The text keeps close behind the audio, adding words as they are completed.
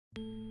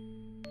Bases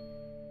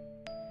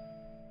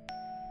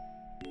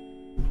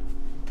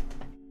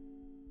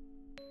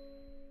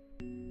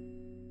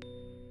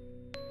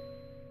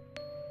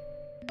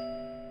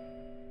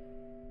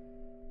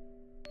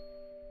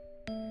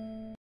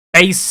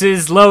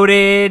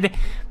loaded,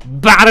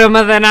 bottom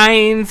of the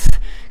ninth,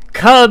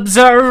 Cubs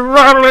are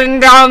rolling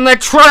down the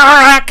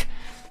track,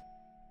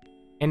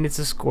 and it's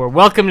a score.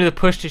 Welcome to the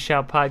Push to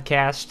Shout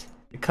podcast.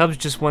 The Cubs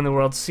just won the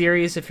World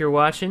Series, if you're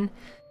watching.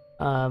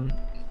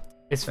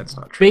 It's That's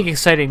not true. big,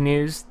 exciting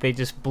news. They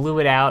just blew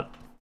it out.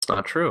 It's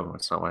not true.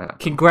 It's not what happened.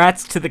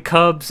 Congrats to the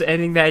Cubs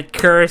ending that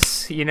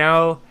curse, you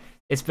know.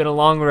 It's been a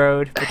long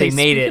road, but they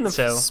made it,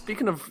 so...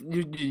 Speaking of...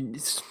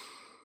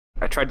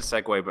 I tried to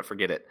segue, but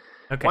forget it.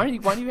 Okay.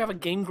 Why do you have a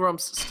Game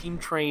Grumps Steam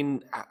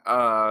Train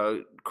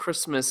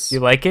Christmas You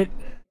like it?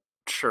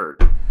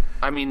 shirt?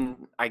 I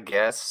mean, I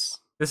guess.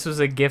 This was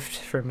a gift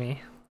for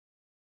me.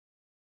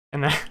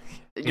 And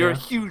You're Yeah. a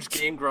huge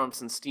Game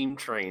Grumps and Steam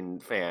Train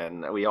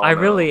fan. We all I know.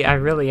 really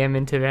am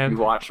into them. You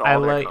watch all I their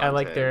like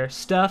content. their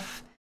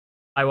stuff.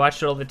 I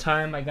watch it all the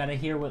time. I gotta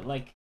hear what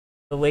like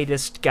the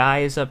latest guy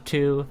is up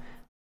to.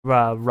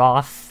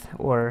 Roth,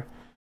 or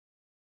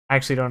I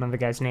actually don't know the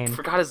guy's name.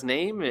 Forgot his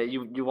name.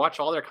 You watch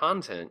all their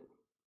content.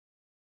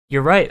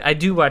 You're right. I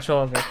do watch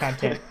all of their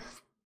content.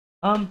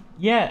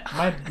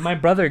 Yeah, my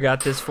brother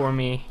got this for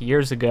me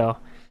years ago.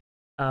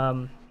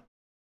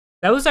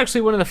 That was actually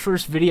one of the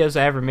first videos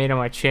I ever made on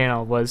my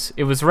channel.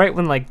 It was right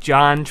when like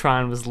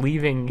JonTron was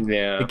leaving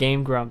the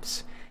Game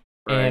Grumps,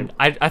 and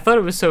I thought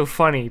it was so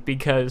funny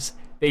because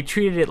they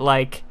treated it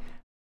like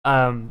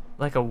a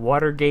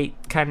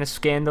Watergate kind of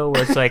scandal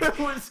where it's like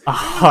a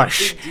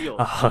hush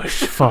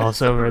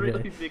falls over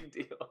really big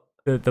deal.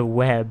 the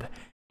web,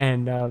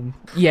 and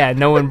yeah,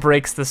 no one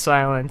breaks the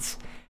silence,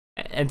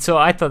 and so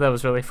I thought that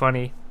was really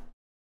funny.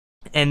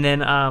 And then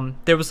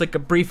there was like a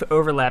brief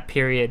overlap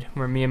period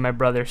where me and my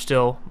brother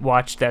still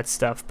watched that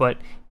stuff, but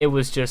it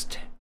was just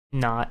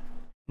not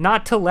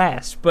to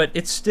last. But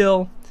it's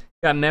still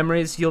got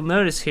memories. You'll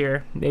notice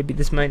here, maybe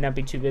this might not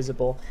be too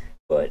visible,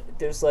 but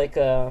there's like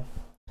a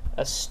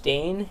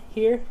stain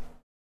here.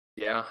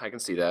 Yeah, I can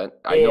see that.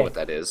 I know what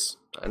that is.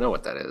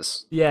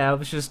 Yeah, I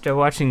was just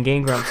watching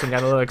Game Grumps and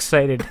got a little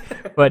excited,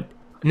 but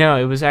no,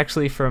 it was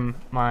actually from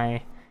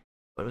my,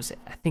 what was it?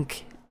 I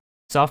think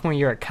sophomore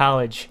year at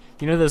college.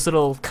 You know those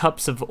little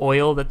cups of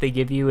oil that they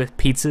give you with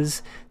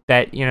pizzas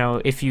that, you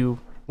know, if you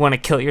want to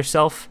kill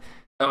yourself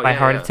by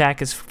heart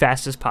attack as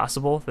fast as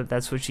possible,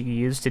 that's what you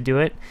use to do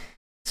it.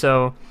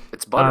 So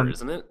it's butter,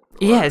 isn't it?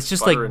 Yeah, it's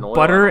just like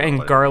butter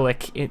and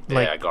garlic.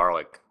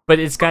 Garlic. But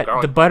it's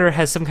got the butter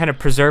has some kind of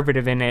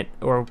preservative in it,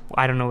 or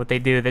I don't know what they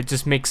do, that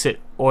just makes it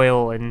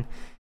oil. And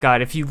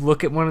God, if you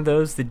look at one of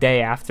those the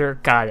day after,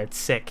 God, it's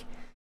sick.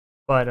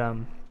 But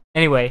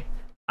anyway,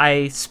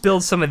 I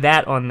spilled some of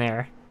that on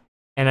there,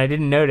 and I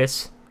didn't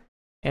notice.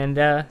 And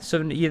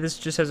so yeah, this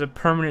just has a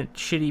permanent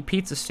shitty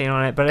pizza stain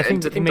on it. But I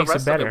think it makes the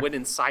rest it better. Of it went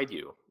inside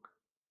you.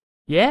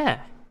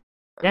 Yeah,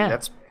 I mean,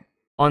 that's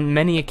on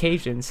many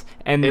occasions,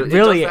 and it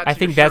really, does that to I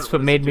think your that's shirt. what What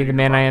does made it me do the to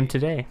man your I am body?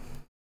 today.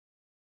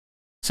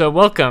 So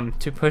welcome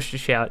to Push to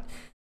Shout.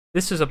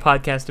 This is a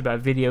podcast about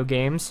video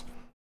games.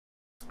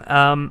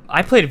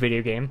 I played a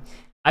video game.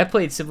 I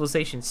played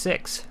Civilization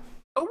 6.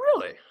 Oh,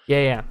 really?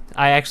 Yeah.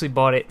 I actually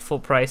bought it full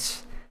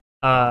price.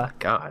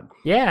 God.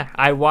 Yeah,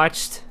 I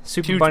watched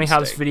Super Huge Bunny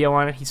Hop's mistake. video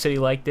on it. He said he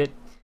liked it.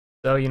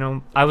 So, you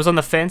know, I was on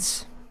the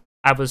fence.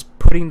 I was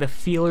putting the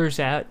feelers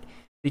out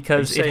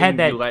because it had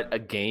that... You let a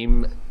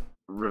game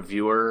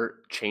reviewer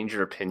change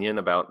your opinion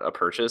about a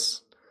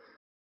purchase?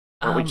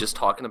 Are we just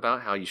talking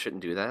about how you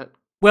shouldn't do that?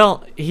 Well,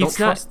 Don't he's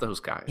not... trust those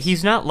guys.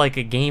 He's not like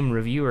a game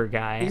reviewer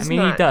guy. He's I mean,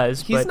 not. he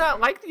does, He's but... not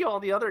like all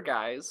the other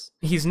guys.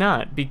 He's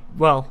not.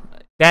 Well,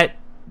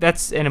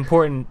 that's an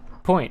important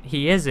point.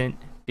 He isn't,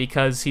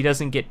 because he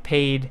doesn't get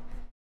paid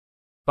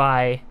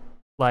by,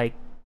 like,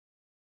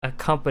 a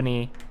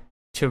company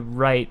to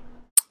write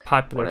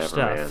popular Whatever,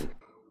 stuff. man.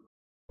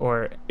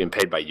 Or, Being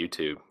paid by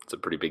YouTube. It's a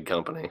pretty big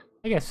company.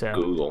 I guess so.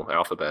 Google,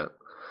 Alphabet.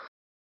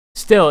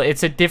 Still,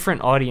 it's a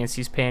different audience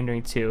he's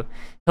pandering to.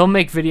 He'll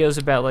make videos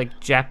about, like,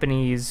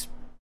 Japanese,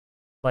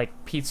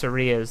 like,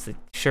 pizzerias that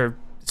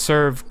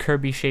serve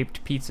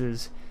Kirby-shaped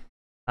pizzas.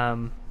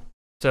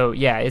 So,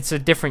 yeah, it's a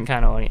different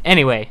kind of audience.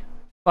 Anyway,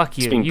 fuck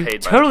you. being You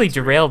paid by totally the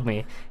pizzeria. derailed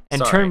me and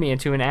Sorry. turned me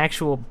into an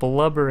actual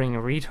blubbering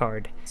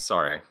retard.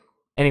 Sorry.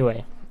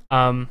 Anyway,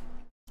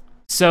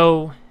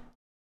 so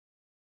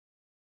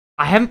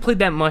I haven't played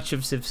that much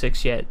of Civ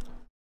 6 yet.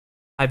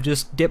 I've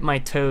just dipped my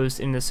toes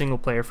in the single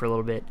player for a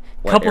little bit.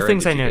 A What couple era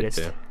things did I you get noticed.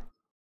 to?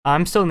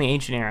 I'm still in the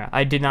ancient era.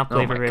 I did not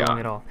play Oh my very long God.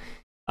 at all.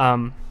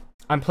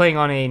 I'm playing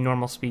on a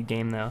normal speed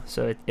game though,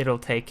 so it'll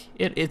take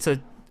it's a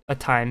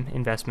time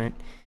investment.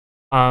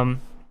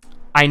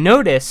 I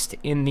noticed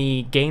in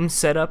the game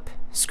setup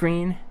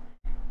screen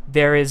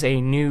there is a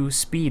new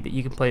speed that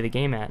you can play the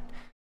game at.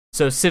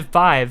 So Civ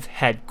 5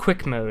 had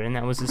quick mode, and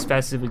that was as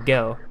fast as it would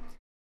go.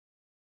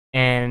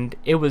 And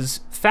it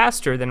was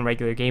faster than a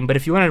regular game, but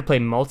if you wanted to play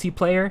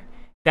multiplayer,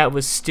 that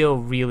was still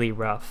really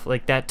rough.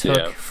 Like, that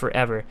took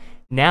forever.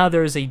 Now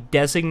there's a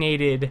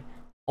designated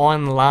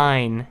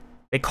online,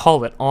 they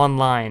call it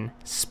online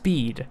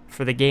speed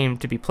for the game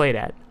to be played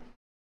at.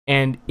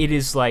 And it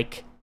is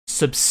like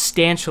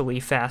substantially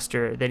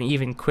faster than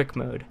even quick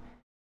mode.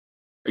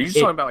 Are you just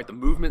talking about like the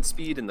movement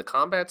speed and the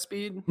combat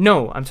speed?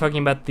 No, I'm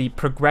talking about the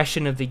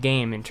progression of the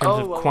game in terms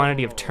of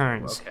quantity of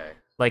turns. Okay.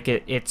 Like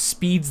it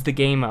speeds the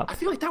game up. I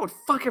feel like that would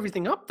fuck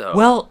everything up though.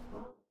 Well,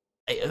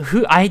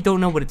 I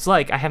don't know what it's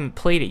like. I haven't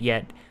played it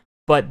yet,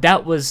 but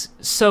that was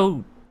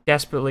so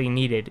desperately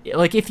needed.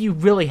 Like if you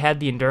really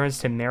had the endurance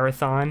to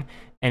marathon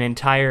an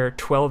entire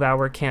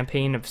 12-hour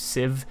campaign of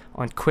Civ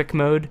on quick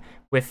mode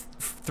with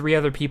 3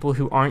 other people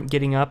who aren't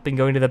getting up and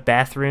going to the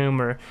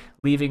bathroom or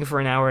leaving for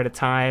an hour at a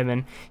time,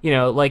 and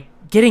like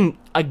getting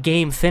a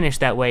game finished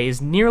that way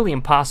is nearly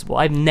impossible.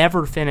 I've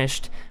never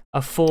finished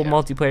a full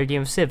multiplayer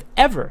game of Civ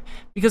ever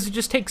because it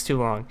just takes too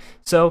long.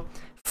 So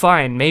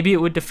fine, maybe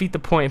it would defeat the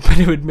point, but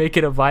it would make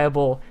it a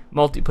viable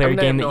multiplayer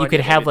game that you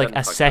could have like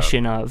a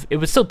session of. It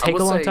would still take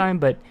a long time,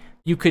 but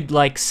you could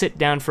like sit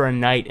down for a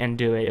night and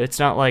do it. It's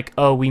not like,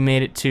 oh, we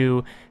made it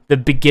to the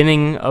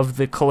beginning of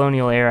the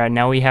colonial era,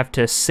 now we have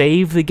to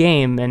save the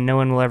game and no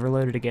one will ever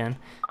load it again.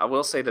 I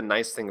will say the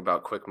nice thing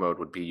about quick mode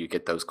would be you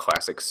get those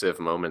classic Civ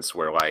moments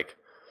where like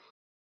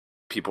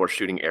people are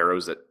shooting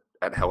arrows at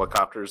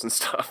helicopters and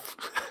stuff.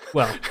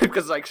 Well,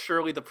 because like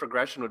surely the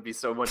progression would be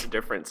so much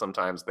different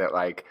sometimes that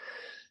like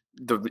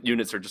the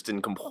units are just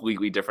in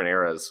completely different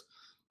eras.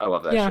 I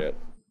love that shit.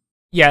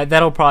 Yeah,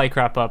 that'll probably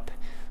crop up.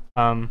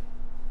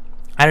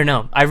 I don't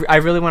know. I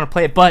really want to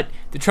play it, but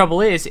the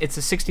trouble is it's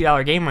a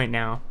 $60 game right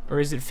now,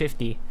 or is it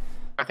 $50?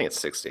 I think it's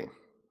 60.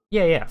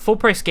 Yeah, full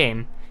price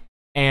game,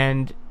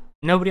 and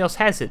nobody else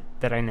has it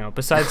that I know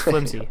besides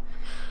Flimsy.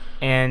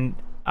 And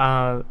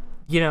to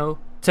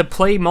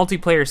play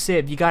multiplayer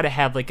Civ, you got to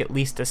have like at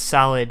least a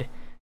solid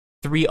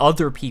 3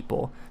 other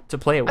people to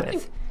play it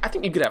with. I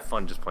think you could have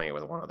fun just playing it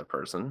with one other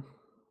person.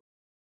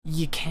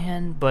 You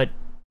can, but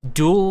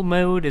dual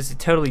mode is a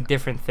totally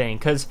different thing,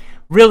 because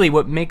really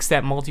what makes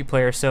that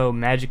multiplayer so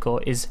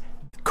magical is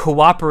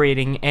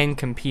cooperating and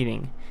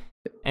competing.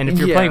 And if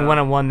you're playing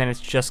one-on-one, then it's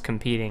just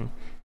competing,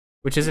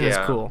 which isn't as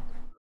cool.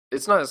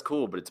 It's not as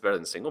cool, but it's better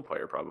than single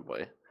player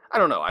probably. I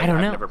don't know. I don't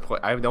know. I've never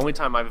played. The only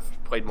time I've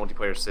played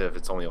multiplayer Civ,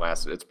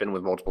 it's been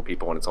with multiple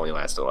people, and it's only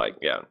lasted like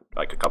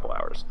a couple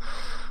hours.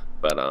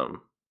 But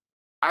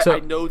I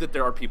know that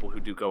there are people who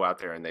do go out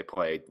there and they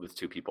play with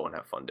 2 people and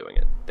have fun doing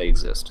it. They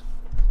exist.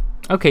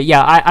 Okay,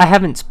 yeah, I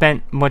haven't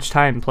spent much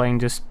time playing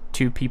just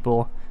 2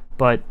 people,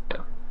 but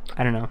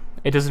I don't know.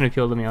 It doesn't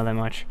appeal to me all that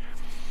much.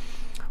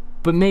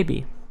 But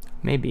maybe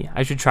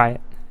I should try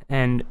it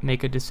and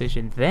make a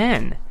decision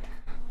then.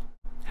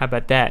 How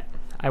about that?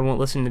 I won't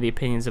listen to the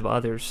opinions of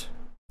others,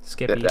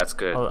 Skippy. That's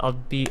good.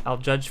 I'll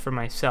judge for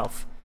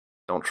myself.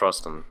 Don't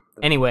trust them.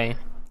 Anyway,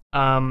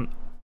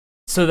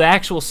 so the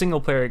actual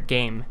single player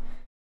game.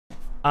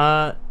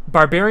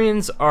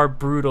 Barbarians are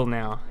brutal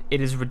now. It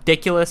is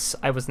ridiculous.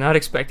 I was not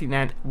expecting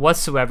that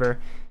whatsoever.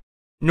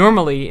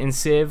 Normally in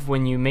Civ,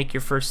 when you make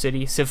your first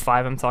city, Civ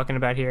 5 I'm talking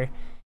about here,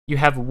 you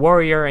have a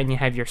warrior and you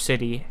have your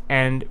city.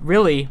 And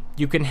really,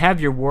 you can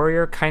have your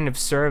warrior kind of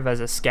serve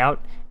as a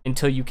scout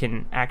until you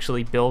can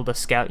actually build a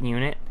scout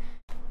unit.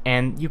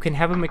 And you can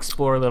have them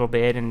explore a little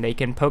bit and they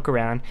can poke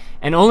around.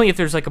 And only if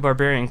there's like a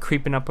barbarian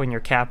creeping up on your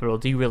capital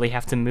do you really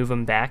have to move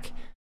them back.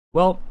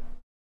 Well,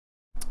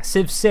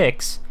 Civ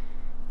 6...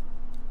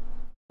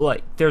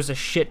 like, there's a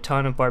shit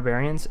ton of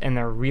barbarians, and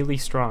they're really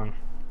strong.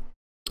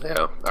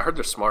 Yeah, I heard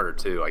they're smarter,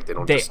 too. Like,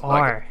 they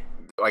are.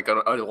 Like, a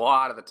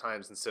lot of the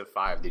times in Civ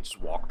 5, they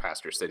just walk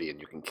past your city, and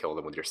you can kill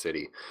them with your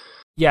city.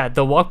 Yeah,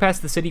 they'll walk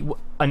past the city.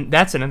 And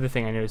that's another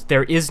thing I noticed.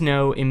 There is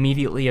no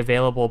immediately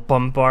available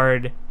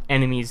bombard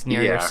enemies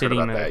near your city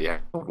mode. That. Yeah,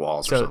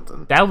 walls or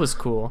something. That was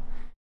cool.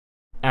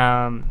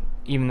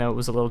 Even though it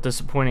was a little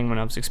disappointing when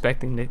I was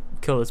expecting to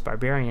kill this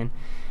barbarian.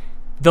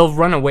 They'll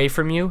run away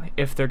from you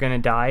if they're going to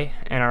die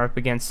and are up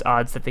against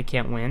odds that they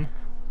can't win.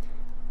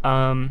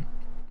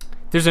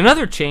 There's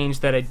another change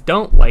that I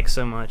don't like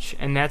so much,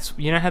 and that's,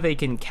 you know how they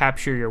can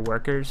capture your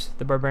workers,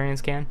 the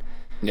barbarians can?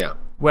 Yeah.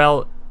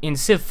 Well, in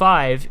Civ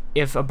 5,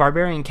 if a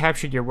barbarian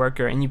captured your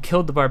worker and you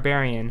killed the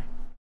barbarian,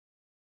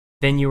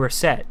 then you were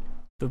set.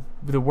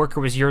 The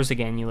worker was yours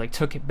again. You, like,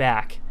 took it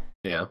back.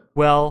 Yeah.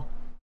 Well,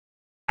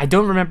 I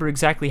don't remember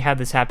exactly how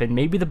this happened.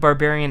 Maybe the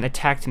barbarian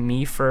attacked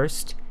me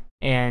first,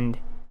 and...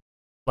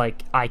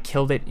 like, I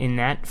killed it in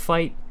that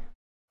fight,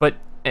 but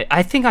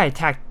I think I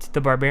attacked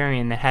the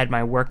barbarian that had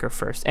my worker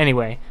first.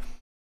 Anyway,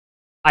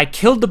 I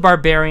killed the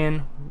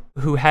barbarian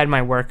who had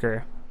my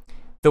worker.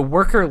 The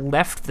worker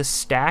left the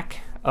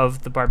stack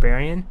of the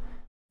barbarian,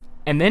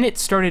 and then it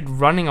started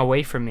running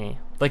away from me.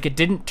 Like, it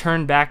didn't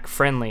turn back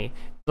friendly.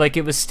 Like,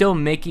 it was still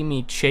making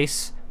me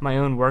chase my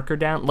own worker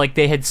down. Like,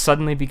 they had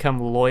suddenly become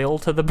loyal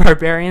to the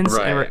barbarians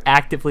and were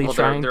actively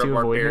trying to avoid me. They're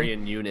a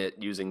barbarian unit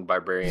using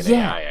barbarian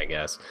AI, I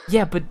guess.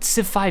 Yeah, but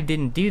Civ 5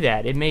 didn't do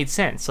that. It made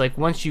sense. Like,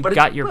 once you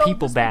got your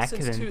people back... This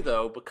makes sense too,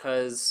 though,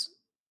 because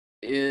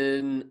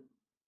in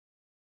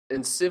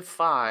Civ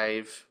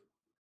 5...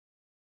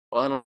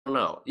 Well, I don't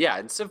know. Yeah,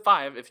 in Civ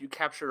 5, if you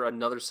capture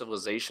another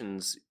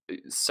civilization's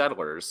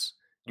settlers,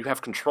 you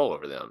have control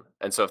over them.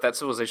 And so if that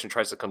civilization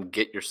tries to come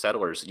get your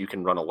settlers, you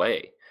can run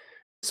away.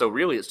 So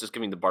really, it's just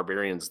giving the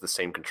barbarians the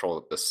same control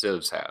that the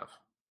civs have.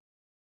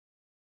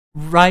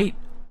 Right,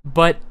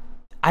 but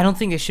I don't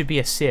think it should be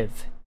a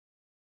civ.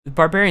 The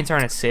barbarians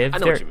aren't a civ. I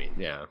know what you mean,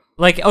 yeah.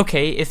 Like,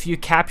 okay, if you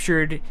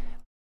captured...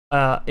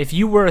 if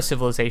you were a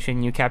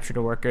civilization, you captured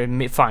a worker,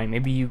 fine,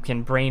 maybe you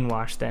can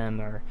brainwash them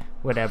or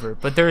whatever.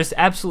 But there is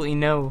absolutely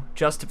no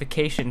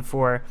justification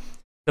for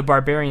the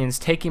barbarians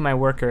taking my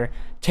worker,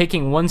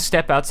 taking one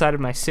step outside of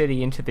my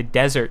city into the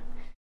desert,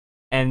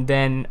 and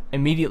then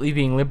immediately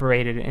being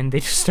liberated, and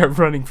they just start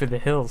running for the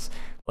hills.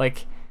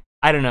 Like,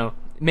 I don't know.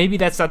 Maybe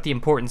that's not the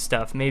important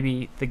stuff.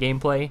 Maybe the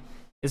gameplay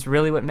is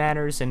really what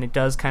matters, and it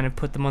does kind of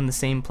put them on the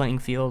same playing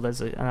field as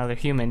another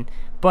human.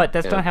 But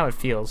that's not how it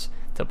feels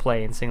to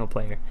play in single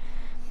player.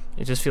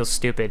 It just feels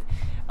stupid.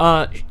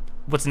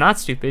 What's not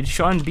stupid,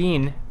 Sean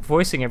Bean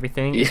voicing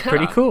everything is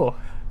pretty cool.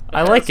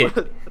 I like it.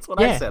 That's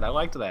what I said. I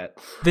liked that.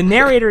 The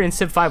narrator in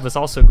Civ 5 was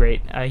also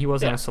great. He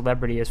wasn't a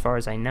celebrity as far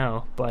as I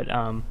know, but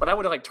I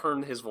would have like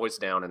turned his voice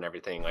down and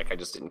everything. Like I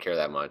just didn't care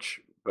that much.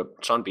 But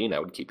Sean Bean, I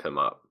would keep him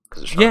up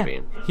because of Sean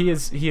Bean.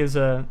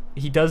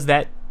 He does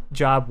that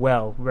job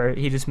well, where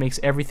he just makes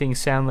everything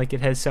sound like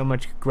it has so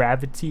much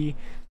gravity.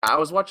 I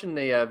was watching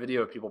a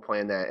video of people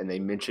playing that, and they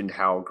mentioned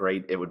how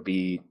great it would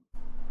be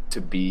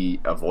to be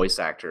a voice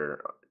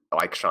actor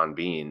like Sean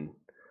Bean,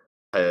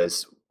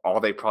 because all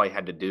they probably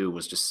had to do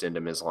was just send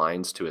him his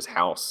lines to his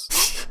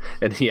house,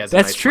 and he has a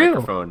nice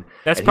microphone.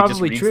 That's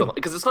probably true.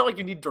 Because it's not like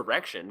you need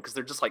direction, because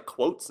they're just like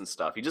quotes and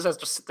stuff. He just has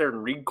to sit there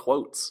and read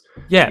quotes.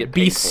 Yeah,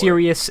 be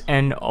serious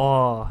and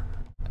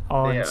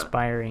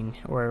awe-inspiring,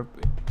 or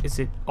is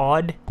it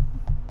odd?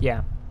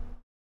 Yeah,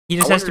 he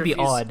just has to be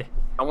odd.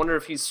 I wonder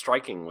if he's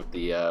striking with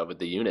the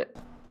unit,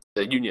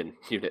 the Union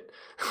unit,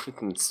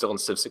 still in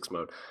Civ 6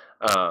 mode.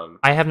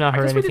 I have not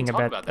heard anything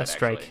about a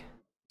strike. Actually.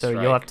 So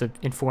you'll have to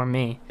inform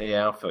me.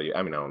 Yeah, I'll fill you.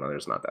 I mean, I don't know.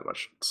 There's not that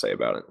much to say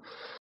about it.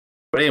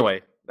 But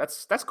anyway,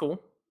 that's cool.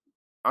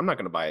 I'm not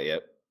going to buy it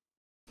yet.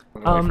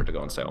 I'm going to wait for it to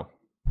go on sale.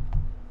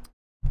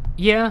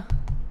 Yeah.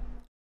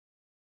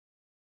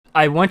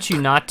 I want you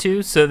not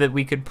to so that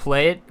we could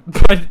play it.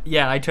 But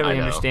yeah, I totally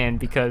understand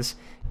because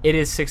it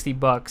is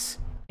 $60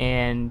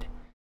 and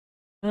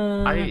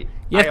you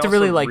have to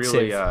really like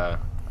Civ.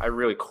 I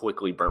really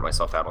quickly burnt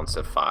myself out on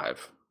Civ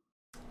 5.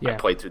 Yeah. I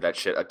played through that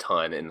shit a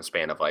ton in the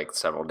span of like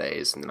several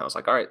days, and then I was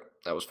like, all right,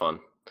 that was fun.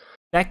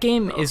 That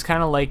game is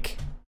kind of like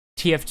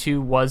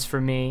TF2 was for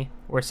me,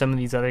 or some of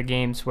these other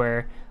games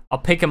where I'll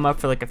pick them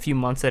up for like a few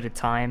months at a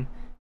time,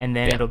 and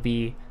then it'll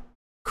be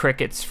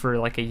crickets for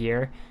like a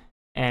year.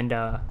 And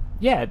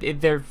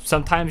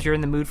sometimes you're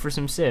in the mood for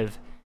some Civ,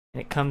 and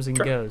it comes and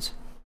goes.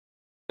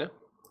 Yeah.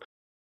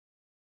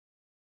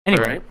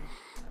 Anyway,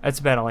 that's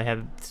about all I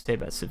have to say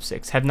about Civ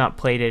 6. Have not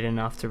played it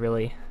enough to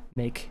really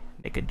make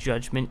a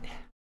judgment.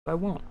 I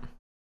won't.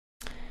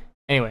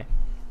 Anyway.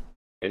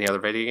 Any other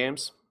video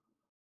games?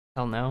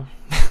 Hell no.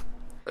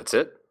 That's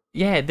it?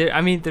 Yeah,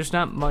 there's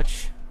not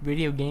much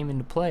video gaming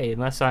to play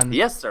unless I'm...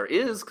 Yes, there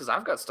is, because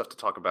I've got stuff to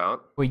talk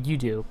about. Well, you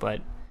do,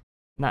 but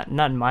not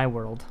in my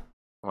world.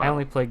 Wow. I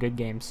only play good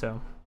games,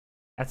 so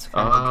that's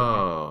kind of the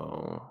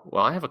joy.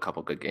 Well, I have a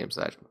couple good games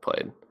that I've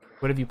played.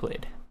 What have you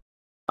played?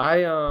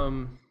 I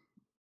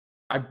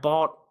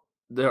bought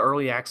the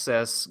early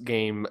access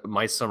game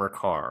My Summer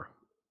Car.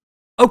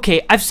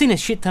 Okay, I've seen a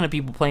shit ton of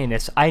people playing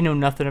this. I know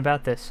nothing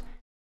about this.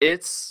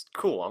 It's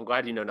cool. I'm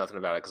glad you know nothing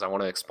about it because I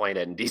want to explain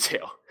it in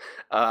detail.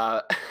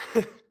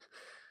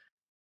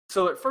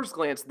 So at first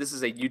glance, this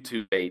is a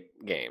YouTube bait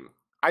game.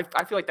 I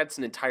feel like that's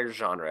an entire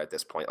genre at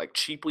this point, like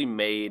cheaply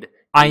made.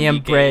 I Am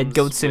Bread,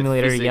 Goat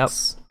Simulator, yep.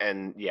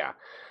 And yeah.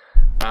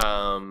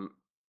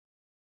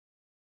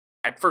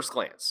 At first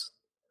glance.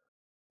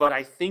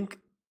 But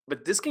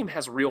this game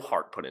has real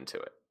heart put into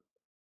it.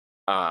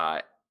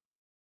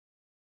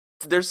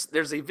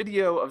 There's a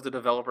video of the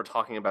developer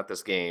talking about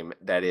this game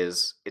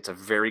it's a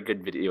very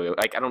good video.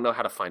 Like I don't know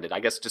how to find it. I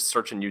guess just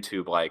search in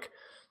YouTube like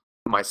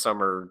my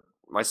summer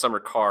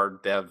car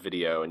dev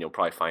video and you'll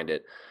probably find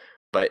it.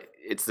 But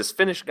it's this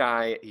Finnish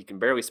guy, he can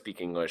barely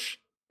speak English,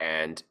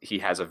 and he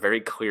has a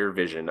very clear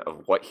vision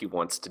of what he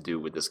wants to do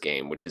with this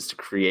game, which is to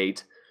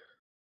create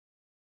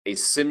a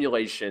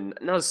simulation,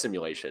 not a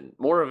simulation,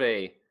 more of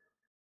a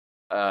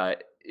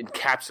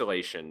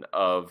encapsulation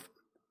of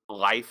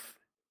life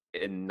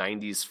in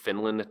 90s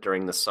Finland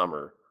during the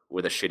summer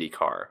with a shitty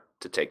car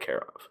to take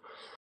care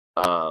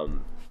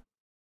of.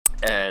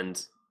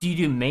 And do you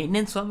do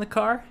maintenance on the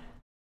car?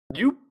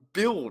 You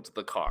build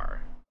the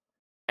car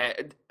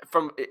and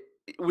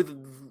with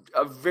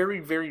a very,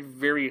 very,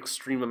 very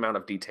extreme amount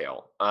of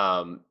detail.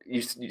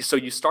 So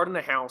you start in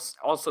a house.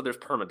 Also, there's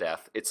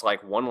permadeath. It's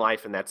like one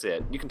life and that's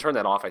it. You can turn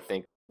that off, I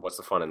think. What's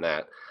the fun in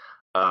that?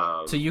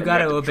 So you got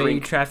to obey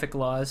traffic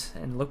laws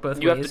and look both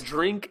ways. You have to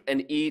drink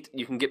and eat.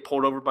 You can get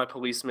pulled over by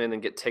policemen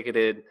and get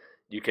ticketed.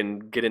 You can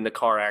get into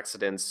car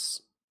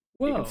accidents.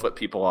 Whoa. You can flip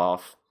people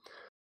off.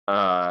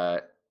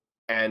 And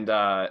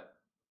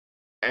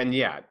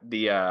yeah,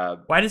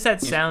 why does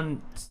that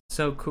sound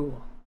so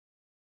cool?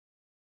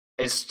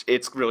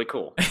 It's really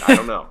cool. I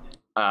don't know.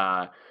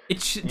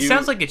 It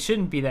sounds like it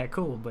shouldn't be that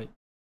cool, but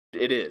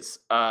it is.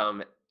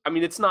 I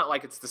mean, it's not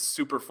like it's the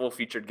super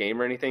full-featured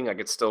game or anything. Like,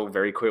 it's still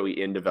very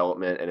clearly in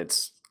development, and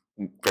it's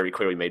very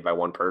clearly made by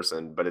one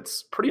person. But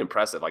it's pretty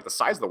impressive. Like, the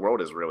size of the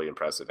world is really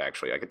impressive,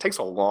 actually. Like, it takes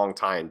a long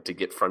time to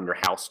get from your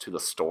house to the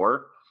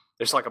store.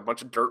 There's like a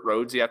bunch of dirt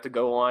roads you have to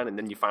go on, and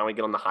then you finally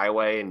get on the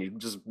highway, and you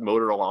just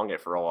motor along it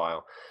for a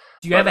while.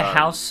 Do you have a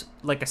house,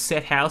 like a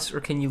set house,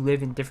 or can you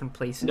live in different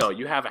places? No,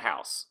 you have a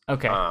house.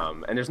 Okay.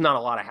 And there's not a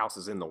lot of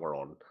houses in the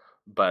world,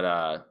 but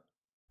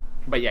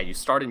yeah, you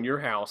start in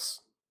your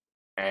house,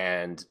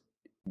 and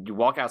you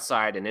walk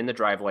outside, and in the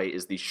driveway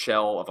is the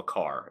shell of a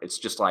car. It's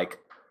just like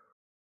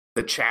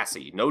the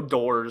chassis, no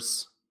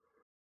doors,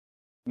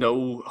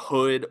 no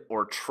hood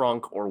or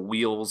trunk or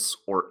wheels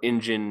or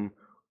engine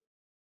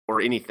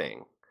or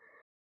anything.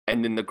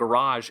 And then the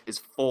garage is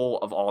full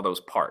of all those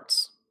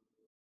parts.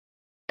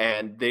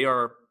 And they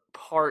are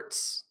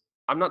parts.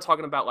 I'm not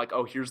talking about like,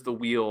 oh, here's the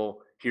wheel,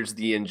 here's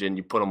the engine,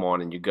 you put them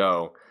on and you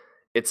go.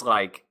 It's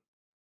like,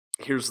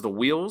 here's the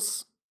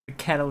wheels, the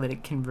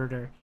catalytic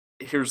converter.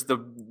 Here's the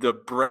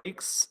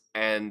brakes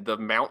and the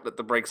mount that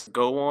the brakes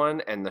go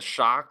on, and the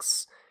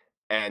shocks,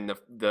 and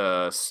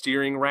the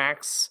steering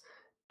racks,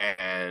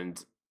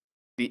 and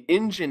the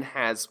engine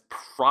has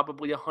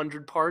probably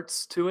 100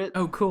 parts to it.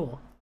 Oh,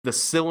 cool. The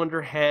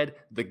cylinder head,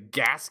 the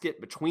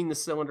gasket between the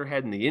cylinder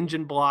head and the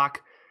engine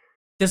block.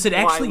 Does it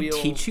actually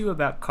teach you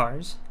about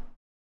cars?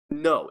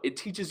 No, it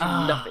teaches you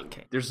nothing.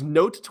 Okay. There's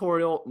no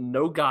tutorial,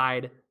 no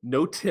guide,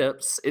 no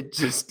tips.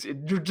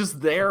 You're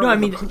just there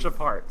with a bunch of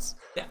parts.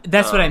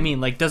 That's what I mean.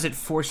 Like, does it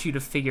force you to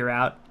figure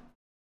out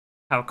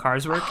how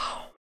cars work?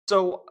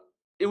 So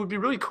it would be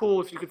really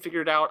cool if you could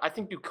figure it out. I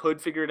think you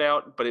could figure it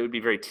out, but it would be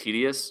very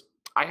tedious.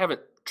 I haven't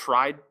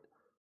tried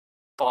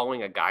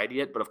following a guide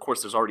yet, but of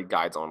course there's already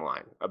guides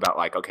online about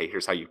like, okay,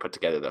 here's how you put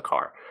together the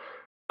car.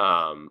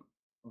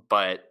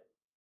 But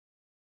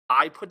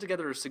I put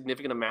together a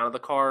significant amount of the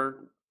car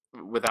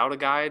without a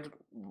guide,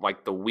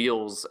 like the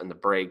wheels and the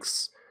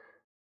brakes.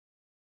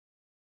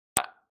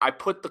 I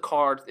put the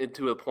car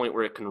into a point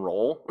where it can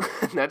roll.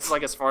 And that's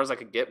like as far as I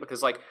could get,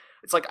 because like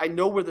it's like I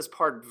know where this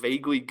part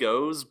vaguely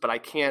goes, but I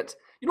can't.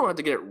 You don't have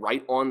to get it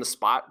right on the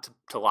spot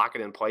to lock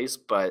it in place,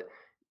 but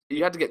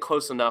you have to get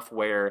close enough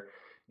where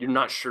you're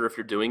not sure if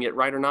you're doing it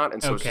right or not,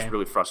 and so it's just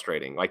really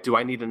frustrating. Like, do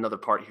I need another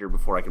part here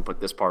before I can put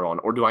this part on,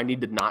 or do I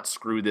need to not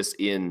screw this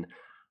in?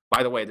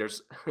 By the way,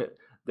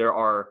 there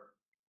are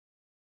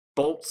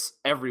bolts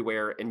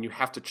everywhere, and you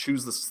have to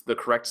choose the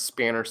correct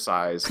spanner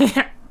size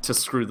to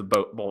screw the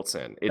bolts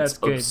in. It's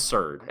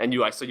absurd. And you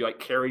like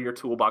carry your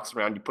toolbox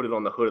around, you put it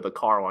on the hood of the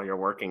car while you're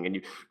working,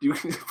 and you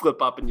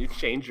flip up and you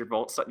change your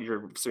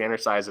your spanner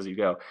size as you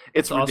go.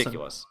 It's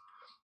ridiculous.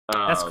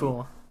 Awesome. That's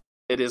cool.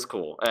 It is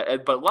cool.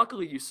 But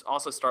luckily you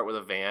also start with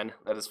a van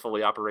that is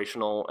fully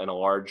operational and a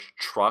large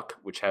truck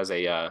which has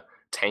a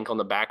tank on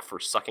the back for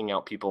sucking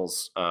out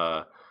people's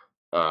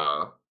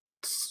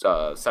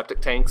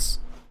septic tanks.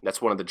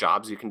 That's one of the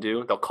jobs you can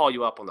do. They'll call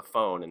you up on the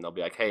phone and they'll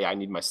be like, hey, I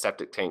need my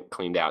septic tank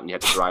cleaned out. And you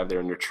have to drive there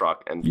in your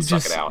truck and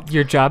suck it out.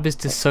 Your job is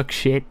to suck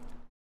shit?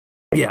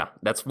 Yeah,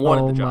 that's one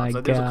of the jobs.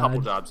 There's a couple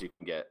jobs you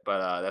can get,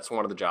 but that's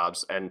one of the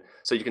jobs. And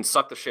so you can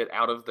suck the shit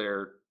out of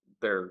their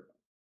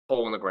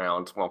hole in the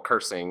ground while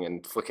cursing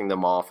and flicking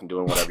them off and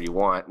doing whatever you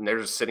want. And they're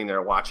just sitting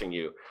there watching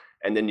you.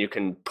 And then you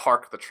can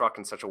park the truck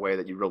in such a way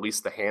that you release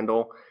the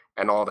handle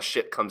and all the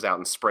shit comes out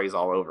and sprays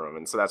all over them.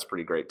 And so that's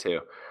pretty great too.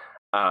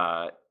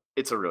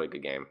 It's a really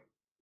good game.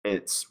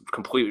 It's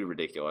completely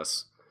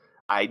ridiculous.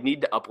 I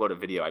need to upload a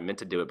video. I meant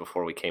to do it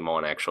before we came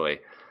on, actually.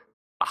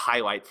 A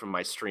highlight from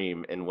my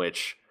stream in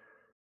which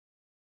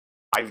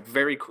it's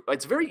very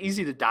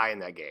easy to die in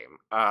that game.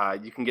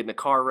 You can get in a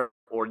car wreck,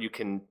 or you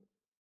can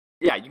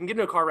get in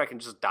a car wreck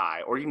and just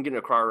die, or you can get in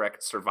a car wreck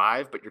and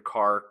survive, but your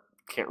car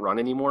can't run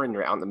anymore and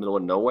you're out in the middle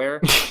of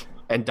nowhere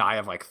and die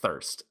of like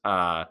thirst.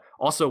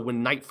 Also,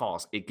 when night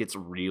falls, it gets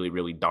really,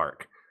 really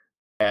dark.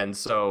 And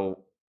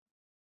so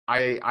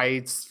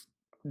I'm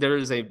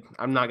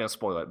not gonna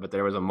spoil it, but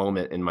there was a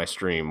moment in my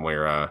stream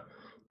where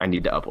I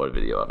need to upload a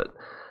video of it.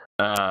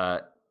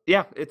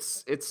 Yeah,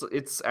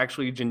 it's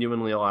actually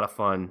genuinely a lot of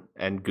fun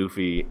and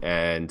goofy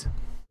and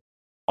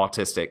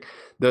autistic.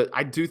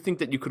 I do think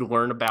that you could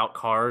learn about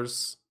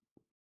cars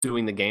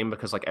doing the game,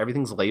 because like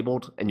everything's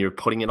labeled and you're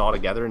putting it all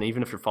together, and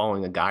even if you're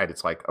following a guide,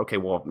 it's like, okay,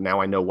 well,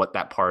 now I know what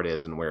that part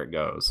is and where it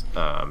goes.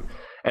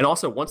 And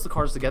also, once the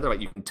car's together, like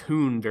you can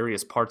tune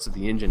various parts of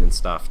the engine and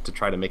stuff to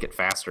try to make it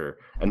faster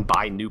and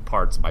buy new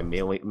parts by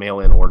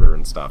mail-in order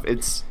and stuff.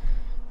 It's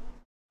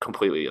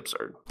completely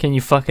absurd. Can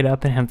you fuck it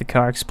up and have the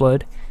car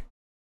explode?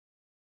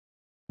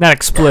 Not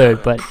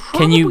explode, but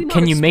can you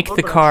make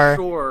the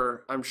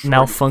car I'm sure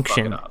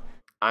malfunction?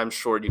 I'm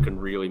sure you can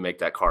really make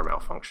that car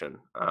malfunction.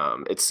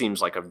 It seems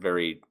like a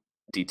very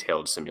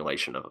detailed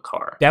simulation of a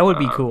car. That would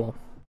be cool.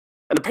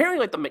 And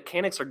apparently, like the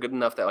mechanics are good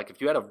enough that like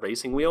if you had a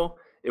racing wheel,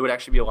 it would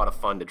actually be a lot of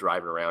fun to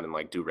drive it around and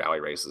like do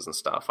rally races and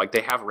stuff. Like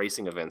they have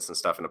racing events and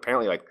stuff, and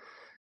apparently, like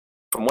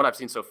from what I've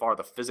seen so far,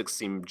 the physics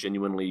seem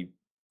genuinely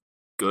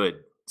good.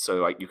 so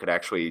like you could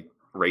actually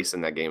race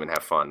in that game and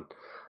have fun.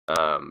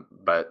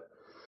 But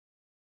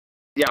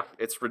yeah,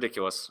 it's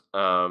ridiculous.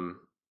 And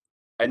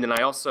then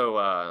I also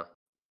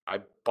I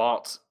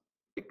bought.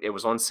 It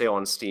was on sale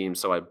on Steam,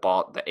 so I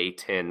bought the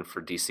A10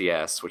 for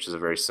DCS, which is a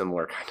very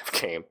similar kind of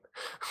game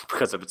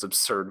because of its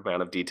absurd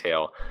amount of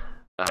detail.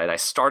 And I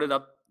started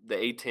up the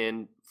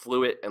A10,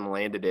 flew it, and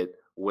landed it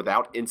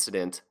without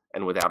incident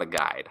and without a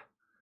guide,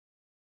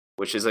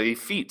 which is a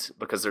feat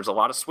because there's a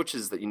lot of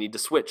switches that you need to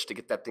switch to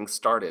get that thing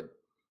started.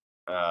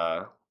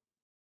 Were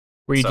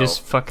you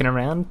just fucking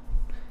around?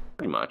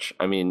 Pretty much.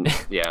 I mean,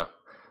 yeah.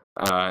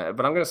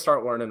 But I'm gonna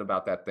start learning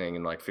about that thing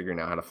and like figuring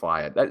out how to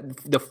fly it.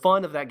 The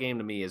fun of that game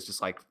to me is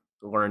just like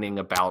learning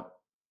about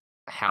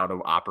how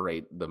to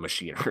operate the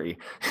machinery,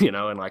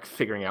 and like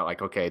figuring out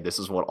like, okay, this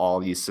is what all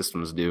these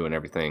systems do and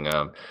everything.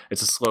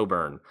 It's a slow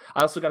burn.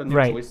 I also got a new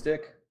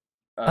joystick.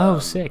 Oh,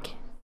 sick.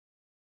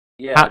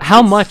 Yeah.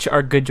 How much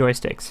are good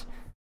joysticks?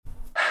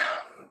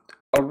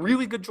 A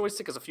really good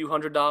joystick is a few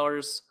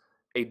 $100s.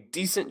 A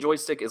decent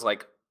joystick is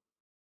like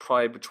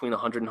probably between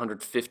 $100 and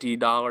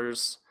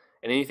 $150.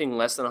 And anything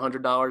less than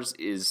 $100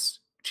 is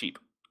cheap,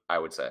 I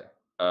would say.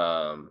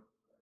 But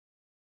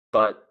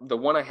the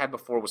one I had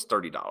before was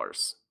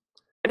 $30.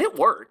 And it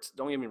worked,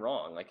 don't get me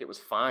wrong. Like, it was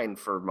fine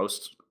for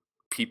most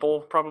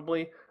people,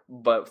 probably.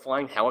 But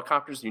flying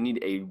helicopters, you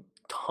need a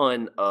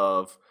ton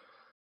of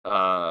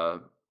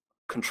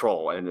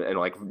control. And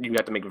like, you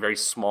have to make very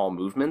small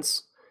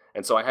movements.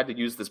 And so I had to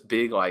use this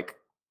big, like,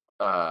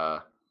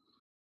 what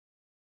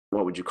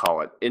would you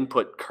call it?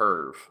 Input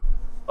curve.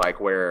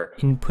 Like where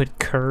input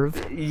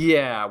curve?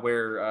 Yeah,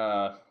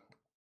 where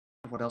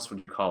what else would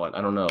you call it?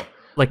 I don't know.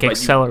 Like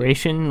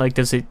acceleration? Like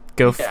does it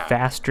go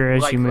faster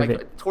as you move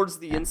it? Towards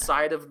the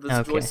inside of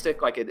this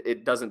joystick, like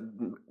it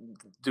doesn't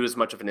do as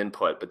much of an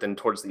input, but then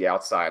towards the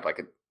outside,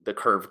 like the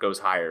curve goes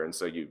higher, and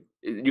so you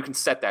can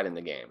set that in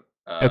the game.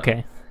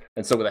 Okay.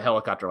 And so with a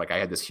helicopter, like I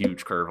had this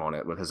huge curve on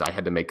it because I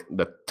had to make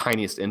the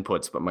tiniest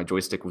inputs, but my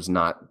joystick was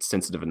not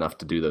sensitive enough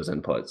to do those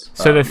inputs.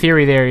 So the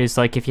theory there is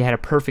like if you had a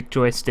perfect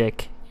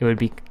joystick, it would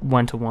be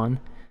 1-to-1.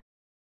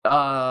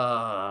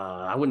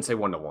 I wouldn't say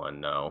 1-to-1.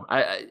 No,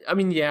 I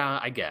mean, yeah,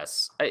 I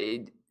guess.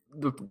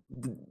 The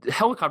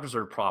helicopters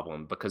are a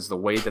problem because the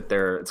way that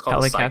it's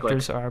called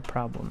helicopters cyclic. Are a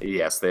problem.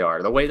 Yes, they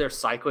are. The way their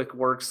cyclic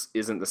works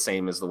isn't the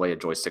same as the way a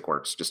joystick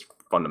works, just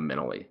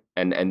fundamentally.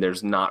 And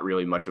there's not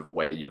really much of a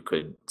way you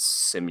could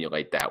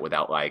simulate that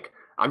without like.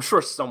 I'm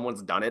sure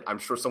someone's done it. I'm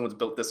sure someone's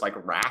built this like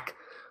rack,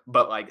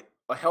 but like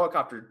a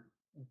helicopter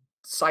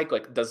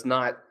cyclic does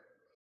not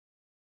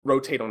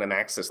rotate on an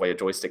axis the way a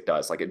joystick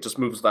does. Like it just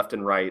moves left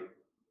and right.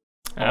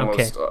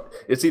 Almost,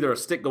 it's either a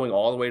stick going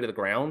all the way to the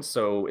ground,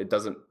 so it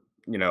doesn't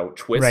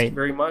twist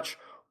very much,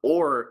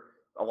 or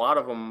a lot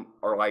of them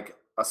are like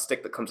a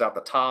stick that comes out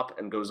the top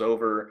and goes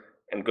over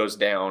and goes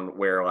down,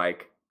 where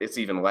like it's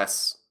even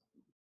less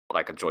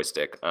like a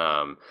joystick.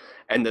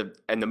 And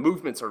the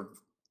movements are,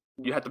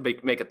 you have to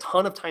make a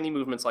ton of tiny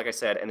movements, like I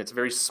said, and it's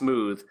very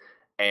smooth.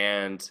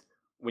 And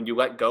when you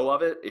let go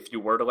of it, if you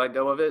were to let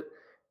go of it,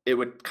 it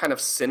would kind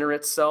of center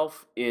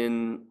itself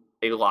in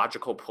a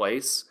logical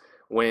place.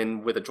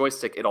 When with a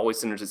joystick, it always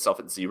centers itself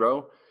at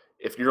 0.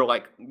 If you're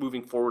like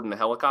moving forward in the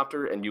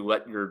helicopter and you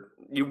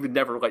would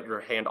never let your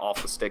hand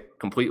off the stick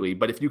completely,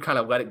 but if you kind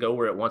of let it go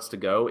where it wants to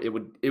go, it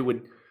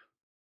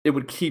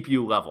would keep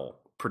you level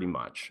pretty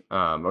much.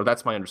 Or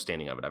that's my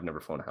understanding of it. I've never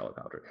flown a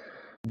helicopter,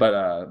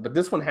 but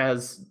this one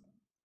has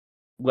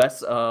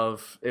less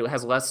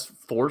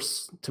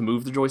force to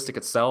move the joystick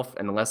itself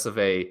and less of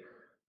a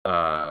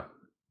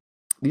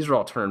these are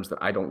all terms that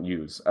I don't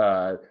use.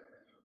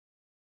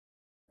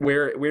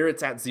 Where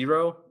it's at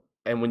 0,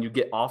 and when you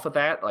get off of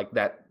that, like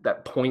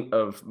that point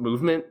of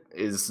movement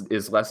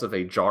is less of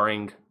a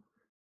jarring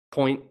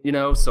point,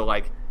 So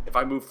like if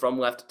I move from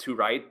left to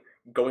right,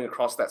 going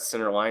across that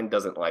center line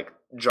doesn't like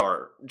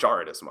jar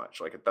it as much.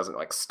 Like it doesn't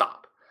like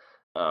stop.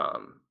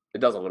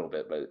 It does a little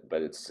bit,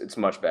 but it's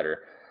much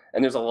better.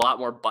 And there's a lot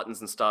more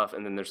buttons and stuff,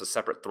 and then there's a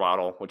separate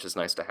throttle, which is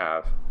nice to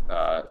have.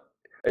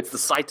 It's the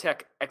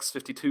Cytec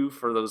X52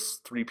 for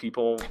those 3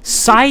 people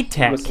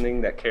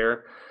listening that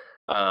care.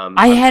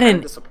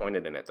 I'm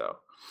disappointed in it though.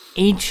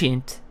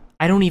 Ancient.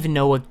 I don't even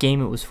know what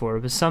game it was for.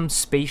 It was some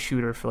space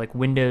shooter for like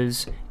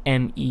Windows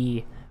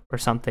ME or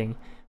something.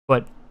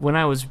 But when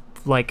I was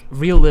like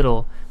real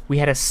little, we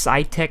had a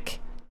Cytec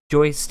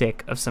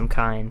joystick of some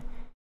kind,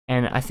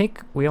 and I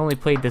think we only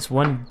played this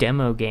one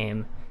demo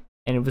game,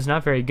 and it was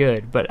not very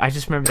good. But I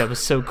just remember that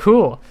was so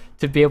cool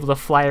to be able to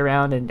fly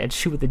around and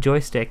shoot with the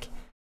joystick.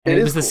 And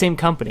it was the same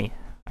company.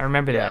 I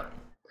remember that.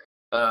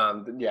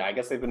 Yeah, I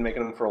guess they've been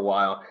making them for a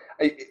while.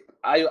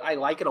 I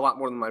like it a lot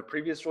more than my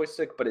previous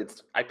joystick, but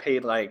I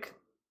paid like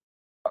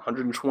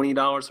 $120,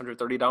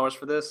 $130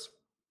 for this,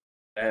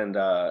 and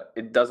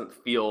it doesn't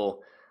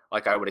feel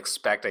like I would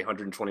expect a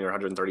 $120 or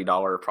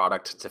 $130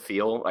 product to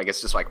feel. Like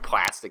it's just like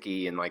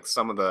plasticky, and like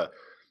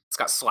it's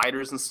got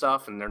sliders and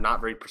stuff, and they're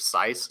not very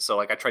precise. So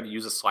like I tried to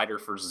use a slider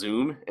for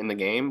zoom in the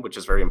game, which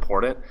is very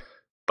important,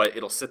 but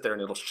it'll sit there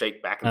and it'll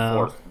shake back and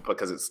forth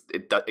because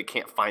it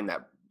can't find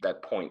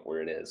that point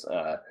where it is.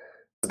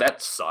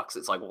 That sucks.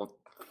 It's like, well,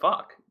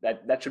 fuck.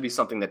 That should be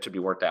something that should be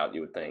worked out,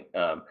 you would think.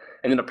 And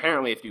then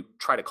apparently, if you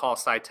try to call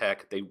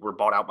Cytec, they were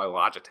bought out by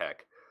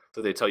Logitech.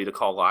 So they tell you to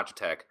call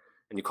Logitech,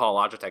 and you call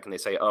Logitech, and they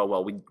say, oh,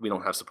 well, we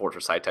don't have support for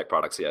Cytec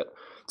products yet.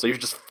 So you're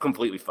just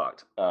completely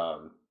fucked.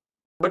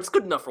 But it's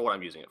good enough for what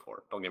I'm using it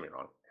for. Don't get me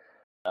wrong.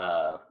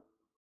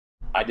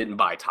 I didn't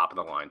buy top of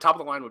the line. Top of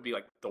the line would be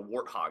like the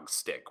Warthog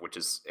stick, which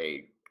is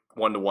a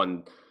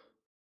one-to-one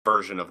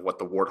version of what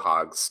the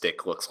Warthog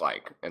stick looks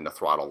like and the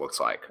throttle looks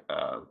like.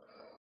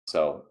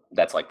 So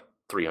that's like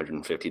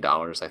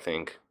 $350, I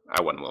think.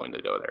 I wasn't willing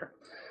to go there.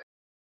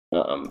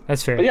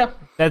 That's fair. But yeah,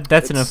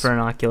 that's enough for an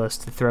Oculus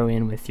to throw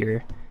in with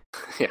your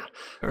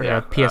or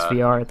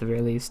PSVR at the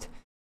very least.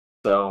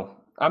 So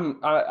I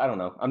don't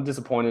know. I'm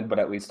disappointed, but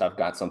at least I've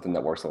got something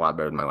that works a lot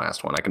better than my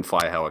last one. I can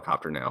fly a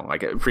helicopter now.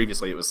 Like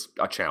previously, it was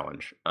a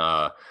challenge.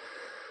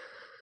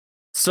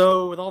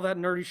 So with all that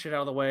nerdy shit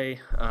out of the way,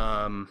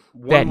 one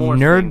that more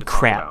nerd thing to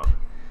crap. Talk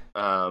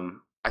about.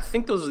 I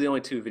think those are the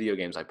only 2 video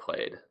games I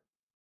played.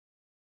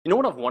 You know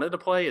what I've wanted to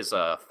play is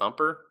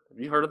Thumper. Have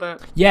you heard of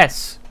that?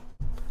 Yes,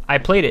 I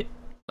played it.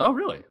 Oh,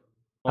 really?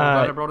 Well, I'm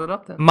glad I brought it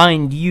up then.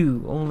 Mind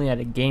you, only at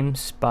a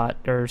GameStop.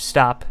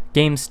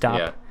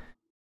 Yeah.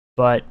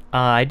 But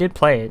I did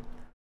play it.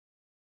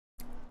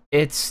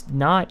 It's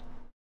not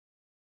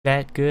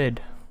that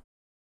good.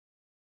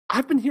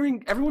 I've been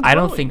hearing everyone. I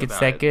don't think it's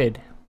that good.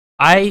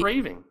 It's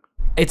raving.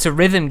 It's a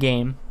rhythm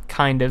game,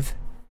 kind of.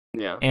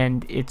 Yeah.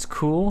 And it's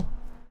cool.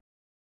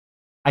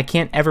 I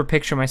can't ever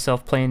picture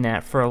myself playing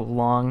that for a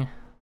long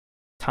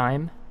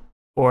time,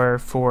 or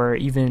for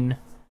even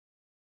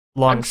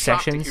long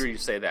sessions. I'm shocked to hear you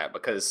say that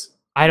because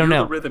I don't know.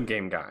 You're the rhythm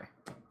game guy.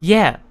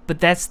 Yeah, but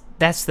that's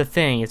the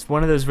thing. It's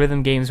one of those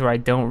rhythm games where I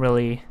don't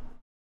really.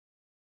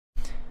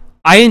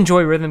 I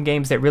enjoy rhythm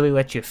games that really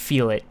let you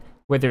feel it,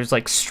 where there's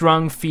like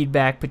strong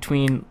feedback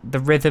between the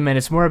rhythm, and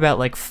it's more about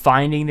like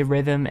finding the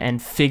rhythm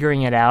and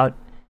figuring it out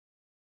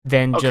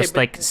than just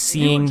like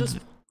seeing.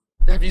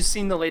 Have you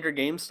seen the later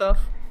game stuff?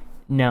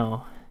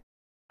 No,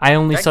 I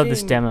only saw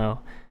this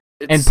demo,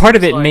 and It part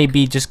of seems it may like-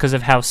 be just because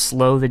of how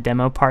slow the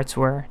demo parts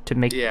were to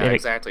make Yeah, it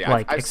exactly.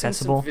 like I've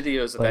accessible. seen some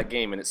videos of but- that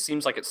game, and it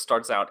seems like it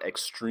starts out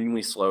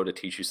extremely slow to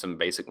teach you some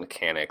basic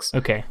mechanics,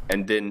 Okay,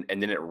 and then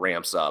it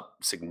ramps up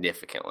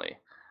significantly.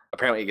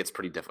 Apparently, it gets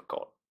pretty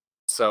difficult.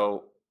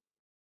 So,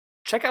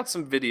 check out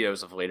some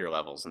videos of later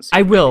levels and see.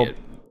 I if will. maybe it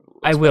looks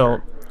I will.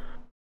 better.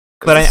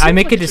 'Cause But it I seems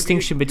make like a it should be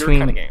distinction your between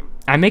kinda game.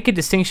 I make a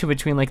distinction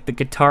between like the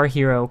Guitar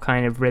Hero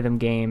kind of rhythm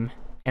game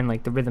and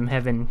like the Rhythm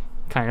Heaven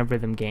kind of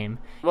rhythm game.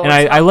 Well, And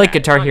it's I not like that.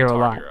 It's Guitar not Hero a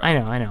lot. Hero.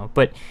 I know.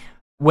 But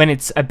when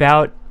it's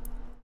about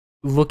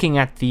looking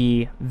at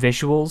the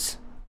visuals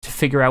to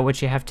figure out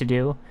what you have to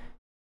do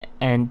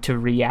and to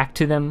react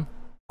to them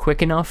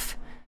quick enough,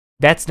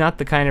 that's not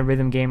the kind of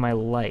rhythm game I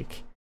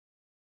like.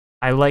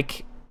 I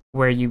like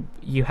where you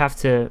have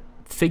to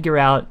figure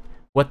out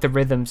what the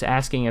rhythm's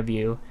asking of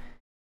you,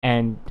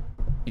 and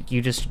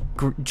you just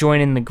join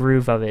in the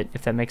groove of it,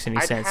 if that makes any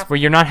sense. Where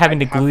you're not having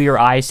to glue your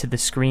eyes to the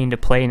screen to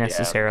play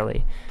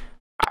necessarily.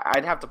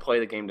 I'd have to play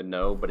the game to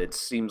know, but it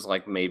seems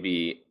like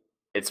maybe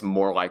it's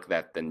more like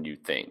that than you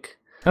think.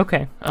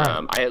 Okay.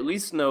 I at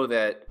least know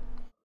that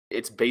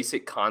its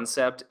basic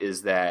concept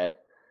is that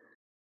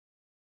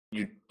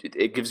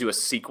it gives you a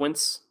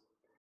sequence,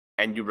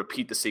 and you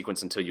repeat the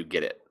sequence until you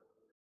get it.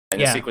 And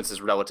the sequence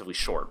is relatively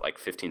short, like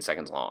 15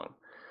 seconds long.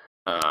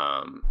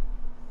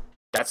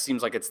 That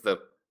seems like it's the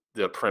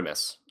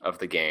premise of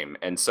the game,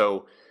 and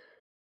so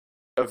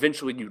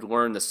eventually you'd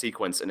learn the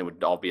sequence, and it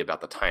would all be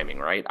about the timing,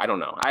 right? I don't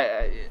know.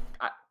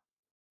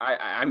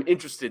 I'm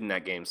interested in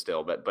that game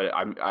still, but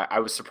I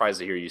was surprised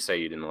to hear you say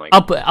you didn't like.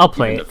 I'll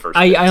play even it. the first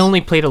I bits.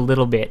 only played a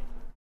little bit,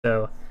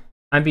 so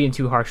I'm being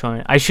too harsh on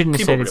it. I shouldn't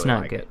have People said it's really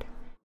not like good. it.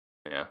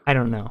 Yeah. I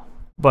don't know,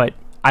 but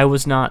I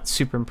was not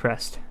super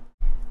impressed,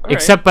 All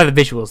except by the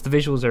visuals. The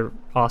visuals are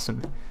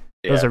awesome. right.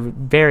 Those are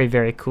very,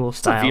 very cool It's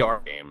a style.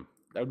 VR game.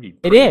 That would be.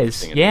 It pretty is,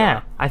 interesting in yeah.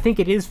 VR. I think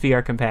it is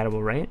VR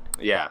compatible, right?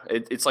 Yeah,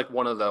 it's like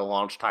one of the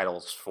launch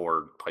titles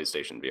for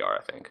PlayStation VR,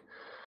 I think.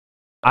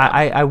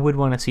 I would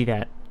want to see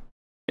that,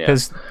 Yeah.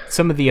 because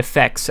some of the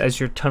effects as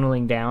you're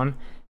tunneling down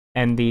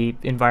and the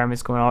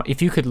environment's going on,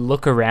 if you could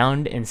look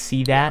around and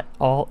see that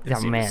all,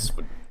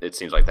 It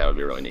seems like that would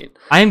be really neat.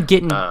 I am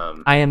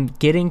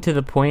getting to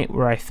the point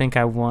where I think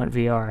I want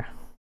VR,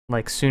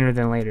 like sooner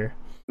than later.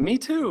 Me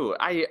too.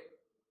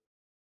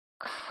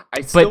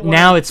 But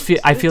now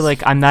I feel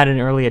like I'm not an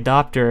early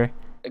adopter.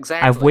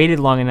 Exactly. I've waited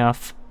long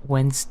enough.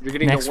 When's You're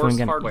getting next the one worst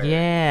gonna? hardware.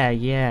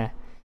 Yeah.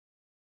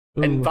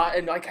 And Ooh.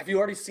 like, have you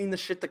already seen the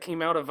shit that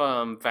came out of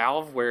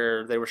Valve,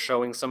 where they were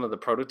showing some of the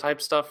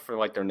prototype stuff for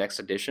like their next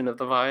edition of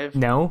the Vive?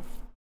 No.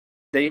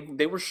 They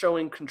were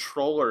showing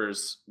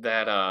controllers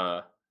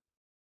that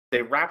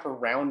they wrap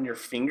around your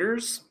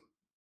fingers,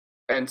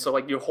 and so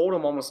like you hold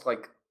them almost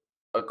like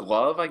a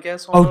glove, I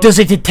guess. Oh, almost, does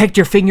it detect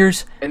your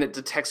fingers? and it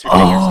detects your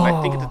fingers, and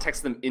I think it Oh.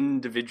 detects them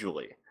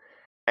individually.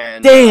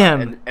 And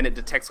Damn. and it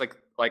detects like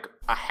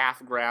a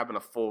half grab and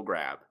a full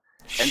grab.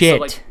 And Shit.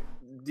 so like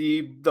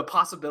the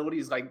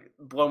possibilities like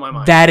blow my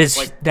mind. that is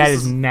Like, that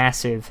this is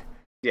massive.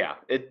 Yeah,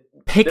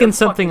 Picking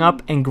something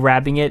up and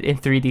grabbing it in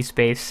 3D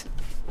space.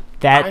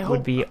 That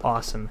would be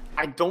awesome.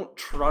 I don't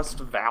trust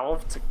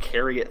Valve to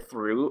carry it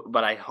through,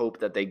 but I hope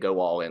that they go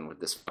all in with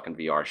this fucking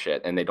VR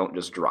shit and they don't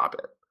just drop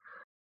it.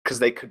 Because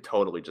they could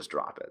totally just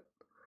drop it.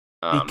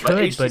 But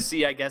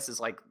HTC, I guess, is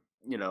like,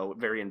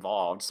 very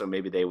involved, so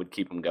maybe they would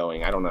keep them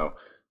going. I don't know.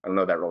 I don't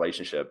know that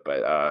relationship,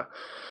 but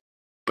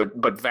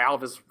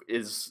Valve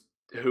is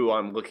who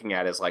I'm looking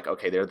at as like,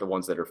 okay, they're the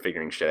ones that are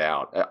figuring shit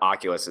out.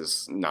 Oculus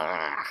is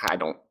I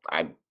don't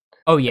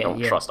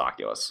trust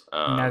Oculus.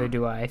 Neither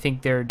do I. I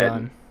think they're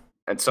done.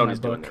 And Sony's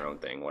doing their own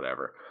thing,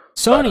 whatever.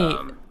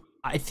 Sony,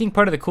 I think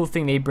part of the cool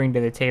thing they bring to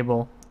the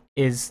table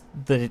is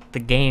the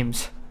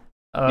games.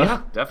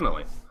 Yeah,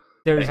 definitely.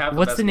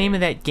 What's the name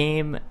of that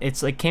game?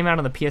 It's like came out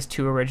on the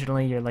PS2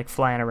 originally. You're like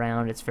flying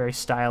around. It's very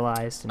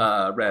stylized.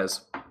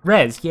 Rez.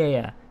 Rez,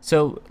 yeah.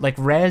 So like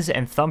Rez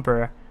and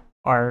Thumper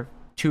are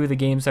two of the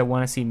games I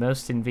want to see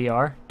most in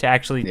VR. To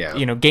actually,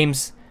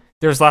 games.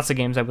 There's lots of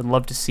games I would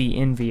love to see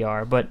in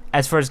VR, but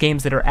as far as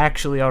games that are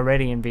actually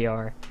already in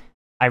VR,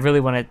 I really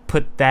want to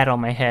put that on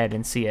my head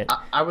and see it.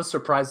 I was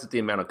surprised at the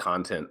amount of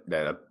content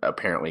that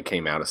apparently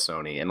came out of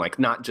Sony, and like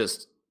not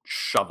just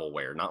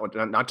shovelware,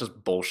 not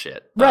just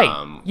bullshit. Right.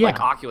 Yeah.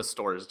 Like Oculus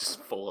Store is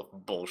just full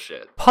of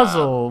bullshit.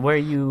 Puzzle, where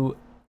you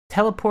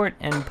teleport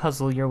and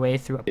puzzle your way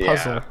through a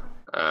puzzle.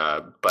 Yeah.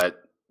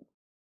 But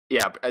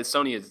yeah,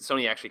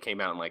 Sony actually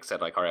came out and like said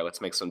like, all right, let's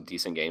make some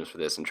decent games for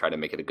this and try to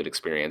make it a good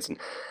experience.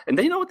 And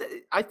they,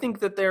 I think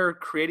that they're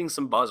creating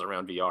some buzz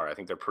around VR. I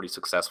think they're pretty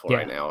successful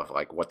right now of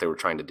like what they were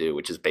trying to do,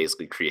 which is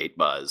basically create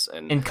buzz.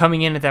 And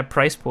coming in at that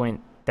price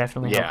point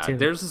definitely helped too.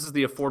 Theirs is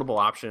the affordable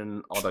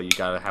option, although you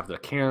gotta have the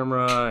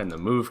camera and the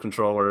Move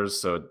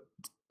controllers, so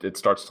it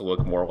starts to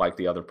look more like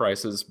the other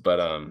prices.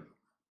 But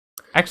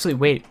actually,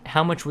 wait,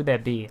 how much would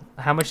that be?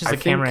 How much is the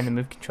camera and the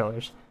Move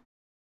controllers?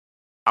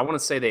 I want to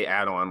say they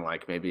add on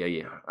like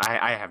maybe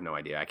I have no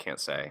idea. I can't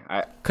say.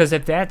 Because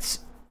if that's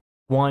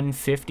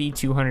 $150,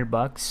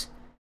 $200,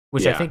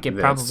 which I think it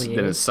probably is,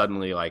 then it's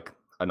suddenly like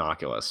an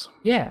Oculus.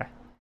 Yeah,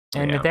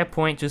 and at that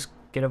point, just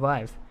get a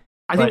Vive.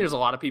 I think there's a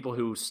lot of people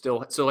who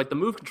still like the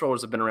Move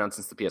controllers have been around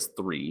since the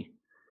PS3,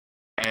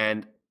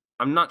 and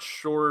I'm not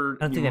sure.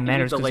 I don't think that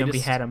matters because nobody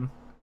had them.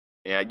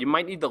 Yeah, you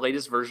might need the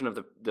latest version of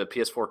the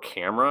PS4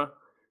 camera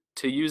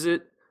to use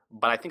it,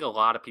 but I think a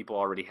lot of people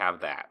already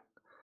have that.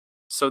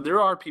 So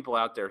there are people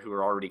out there who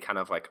are already kind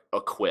of like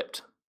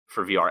equipped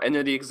for VR, and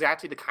they're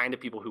exactly the kind of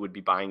people who would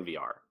be buying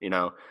VR.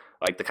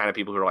 Like the kind of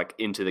people who are like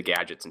into the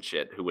gadgets and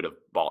shit, who would have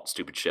bought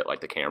stupid shit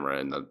like the camera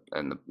and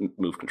the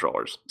Move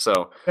controllers.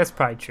 So that's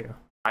probably true.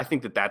 I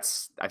think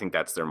that's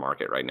their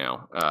market right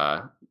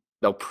now.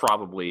 They'll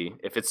probably,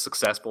 if it's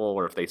successful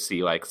or if they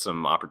see like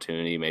some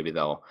opportunity, maybe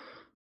they'll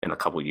in a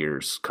couple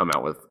years come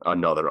out with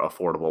another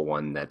affordable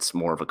one that's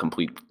more of a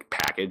complete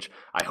package.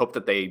 I hope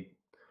that they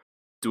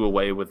do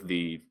away with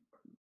the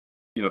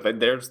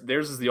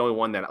theirs is the only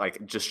one that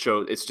like just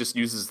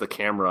uses the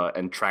camera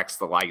and tracks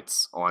the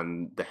lights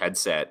on the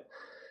headset.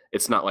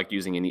 It's not like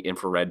using any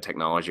infrared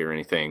technology or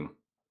anything,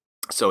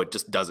 so it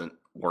just doesn't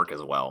work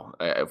as well.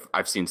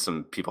 I've seen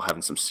some people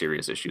having some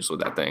serious issues with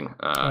that thing.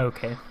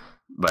 Okay,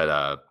 but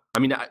I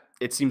mean,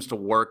 it seems to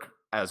work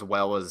as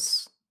well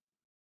as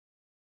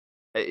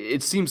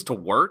it seems to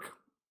work,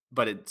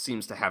 but it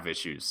seems to have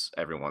issues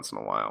every once in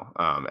a while.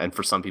 And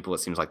for some people, it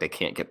seems like they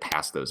can't get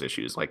past those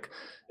issues. Like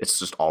it's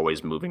just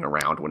always moving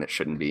around when it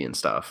shouldn't be and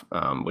stuff,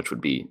 which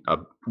would be a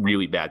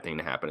really bad thing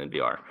to happen in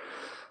VR.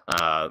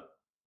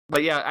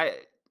 But yeah,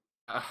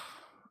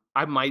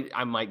 I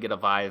might get a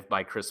Vive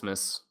by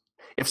Christmas.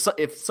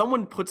 If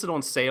someone puts it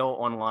on sale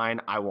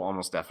online, I will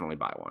almost definitely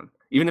buy one.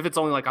 Even if it's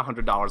only like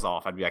 $100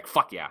 off, I'd be like,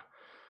 fuck yeah.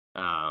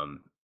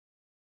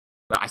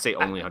 But I say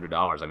only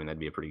 $100. I mean, that'd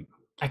be a pretty.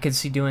 I could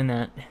see doing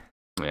that.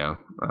 Yeah.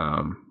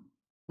 I'm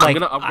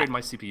gonna upgrade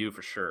my CPU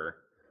for sure.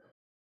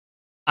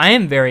 I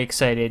am very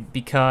excited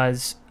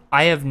because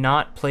I have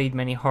not played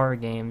many horror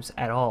games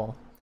at all,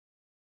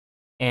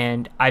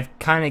 and I've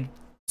kind of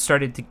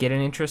started to get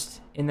an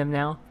interest in them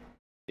now.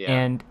 Yeah.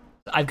 And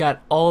I've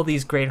got all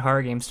these great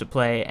horror games to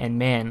play, and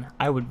man,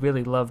 I would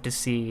really love to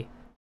see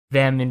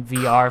them in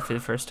VR for the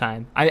first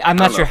time. I'm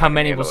not sure how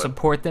many will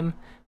support them,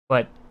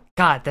 but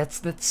God,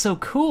 that's so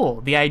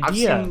cool. The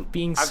idea of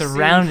being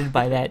surrounded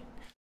by that.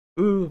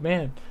 Ooh,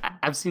 man.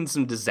 I've seen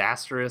some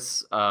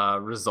disastrous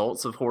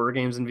results of horror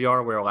games in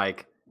VR where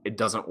like it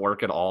doesn't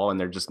work at all and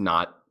they're just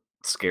not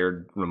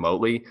scared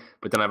remotely.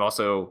 But then I've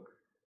also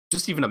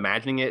just even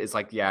imagining it is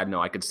like, yeah,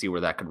 no, I could see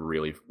where that could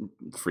really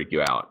freak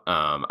you out.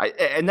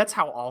 And that's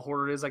how all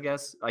horror is, I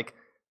guess. Like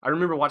I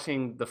remember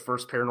watching the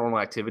first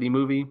Paranormal Activity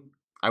movie.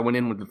 I went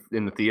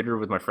in the theater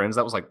with my friends.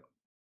 That was like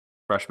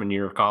freshman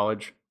year of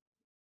college.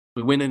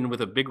 We went in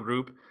with a big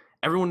group.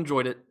 Everyone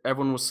enjoyed it.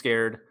 Everyone was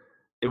scared.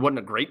 It wasn't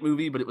a great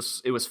movie, but it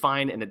was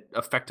fine, and it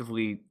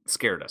effectively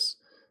scared us.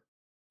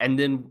 And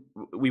then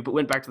we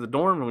went back to the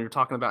dorm, and we were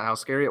talking about how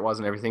scary it was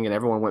and everything, and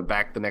everyone went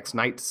back the next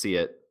night to see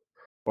it.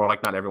 Or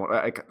like not everyone,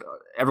 like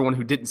everyone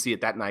who didn't see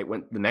it that night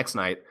went the next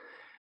night.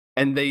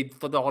 and they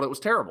thought it was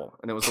terrible,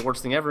 and it was the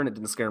worst thing ever, and it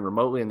didn't scare them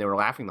remotely, and they were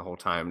laughing the whole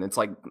time. And it's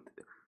like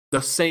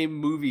the same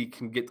movie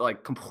can get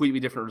like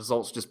completely different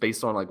results just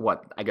based on like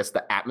what I guess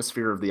the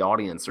atmosphere of the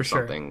audience or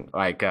something.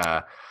 Like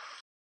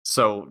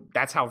so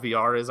that's how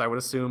VR is, I would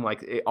assume.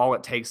 Like all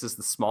it takes is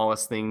the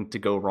smallest thing to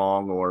go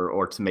wrong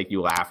or to make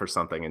you laugh or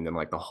something, and then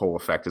like the whole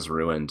effect is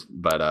ruined.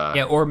 But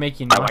yeah, or make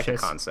you nauseous. I like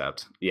the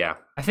concept. Yeah,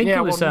 I think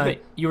it was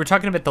you were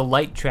talking about the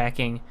light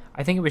tracking.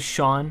 I think it was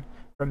Sean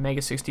from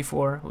Mega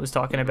 64 was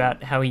talking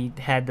about how he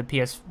had the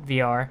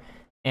PSVR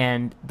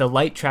and the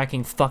light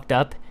tracking fucked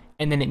up,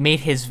 and then it made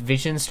his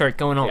vision start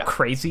going all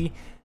crazy,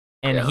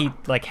 and he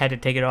like had to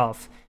take it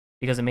off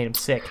because it made him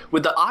sick.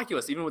 With the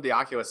Oculus, even with the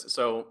Oculus,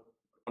 so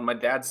on my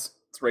dad's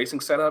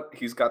racing setup,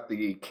 he's got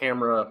the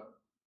camera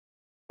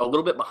a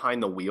little bit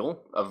behind the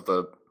wheel of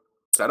the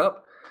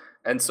setup,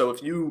 and so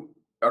if you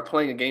are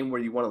playing a game where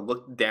you want to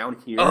look down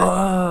here,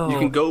 you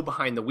can go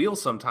behind the wheel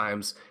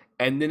sometimes,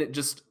 and then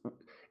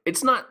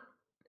it's not.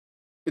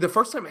 The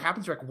first time it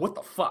happens, you're like, what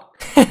the fuck?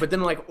 But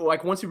then like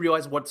once you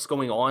realize what's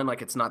going on,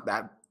 like it's not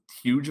that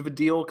huge of a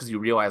deal because you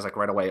realize like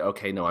right away,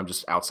 okay, no, I'm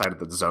just outside of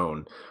the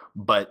zone.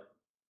 But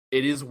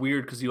it is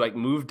weird because you like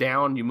move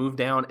down,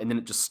 and then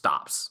it just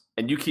stops.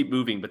 And you keep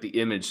moving, but the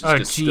image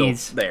is still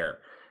there.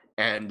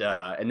 And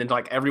then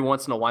like every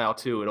once in a while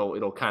too,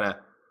 it'll kind of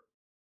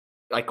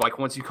like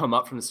once you come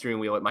up from the steering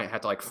wheel, it might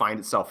have to like find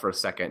itself for a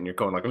second, and you're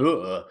going like,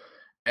 ugh.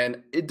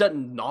 And it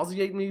doesn't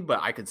nauseate me, but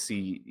I could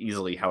see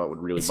easily how it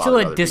would really bother other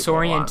people. It's still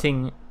a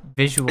disorienting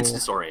visual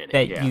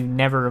that you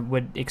never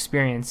would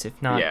experience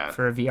if not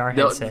for a VR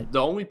headset. The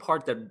only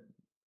part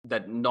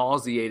that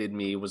nauseated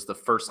me was the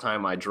first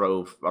time I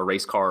drove a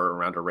race car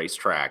around a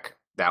racetrack.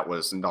 That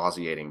was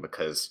nauseating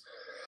because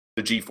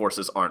the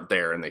G-forces aren't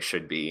there and they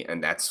should be,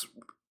 and that's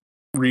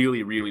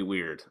really, really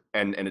weird.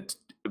 And it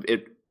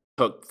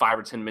took 5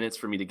 or 10 minutes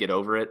for me to get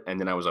over it, and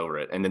then I was over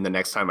it. And then the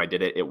next time I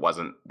did it, it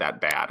wasn't that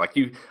bad. Like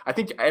I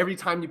think every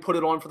time you put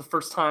it on for the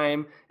first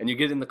time and you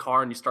get in the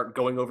car and you start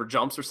going over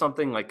jumps or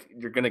something, like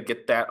you're gonna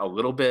get that a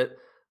little bit,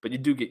 but you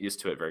do get used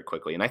to it very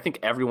quickly. And I think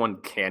everyone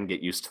can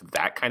get used to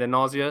that kind of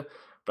nausea,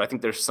 but I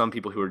think there's some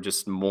people who are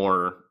just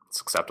more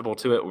susceptible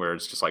to it, where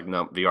it's just like,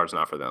 no, VR is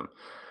not for them.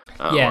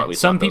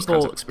 Some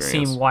people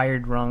seem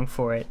wired wrong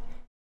for it.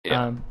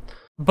 Yeah.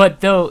 But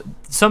though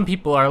some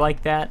people are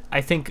like that, I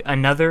think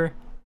another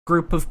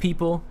group of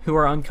people who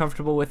are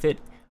uncomfortable with it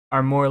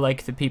are more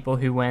like the people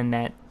who, when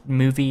that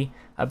movie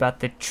about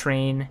the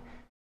train,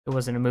 it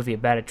wasn't a movie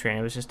about a train,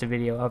 it was just a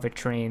video of a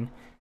train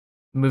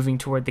moving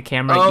toward the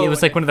camera. It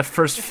was like one of the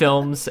first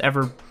films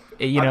ever,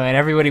 and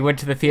everybody went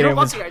to the theater and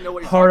was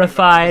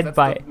horrified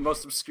by the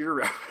most obscure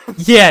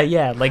reference.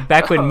 Yeah, like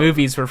back when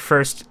movies were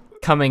first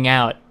coming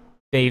out,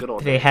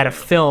 they had a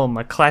film,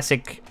 a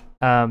classic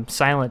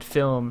silent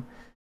film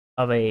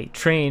of a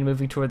train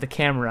moving toward the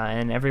camera,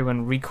 and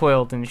everyone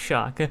recoiled in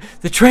shock.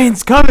 The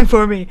train's coming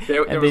for me!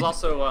 There was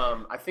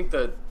also, I think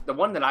the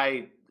one that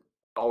I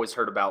always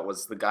heard about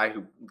was the guy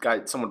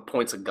someone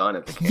points a gun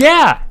at the camera.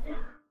 Yeah!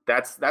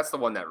 That's the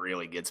one that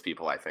really gets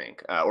people, I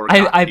think.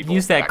 I've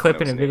used that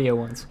clip in a video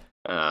once.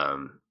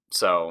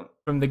 So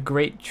from the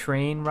Great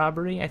Train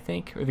Robbery, I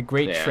think, or the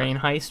Great Train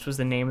Heist was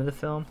the name of the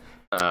film.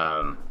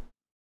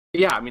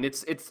 Yeah, I mean,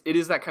 it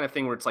is that kind of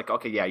thing where it's like,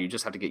 okay, yeah, you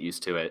just have to get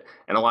used to it.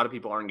 And a lot of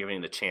people aren't giving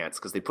it a chance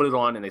because they put it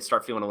on and they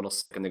start feeling a little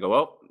sick and they go,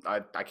 oh,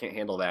 I can't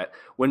handle that.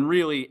 When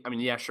really, I mean,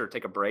 yeah, sure,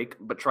 take a break,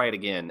 but try it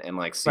again and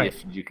like see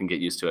if you can get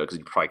used to it, because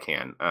you probably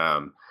can.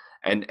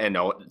 And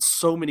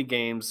so many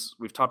games,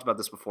 we've talked about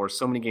this before,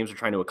 so many games are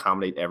trying to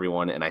accommodate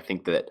everyone, and I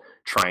think that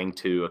trying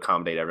to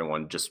accommodate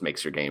everyone just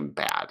makes your game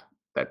bad.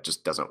 That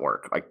just doesn't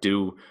work. Like,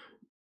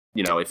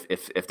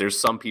 if there's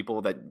some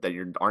people that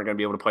aren't going to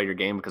be able to play your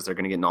game because they're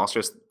going to get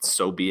nauseous,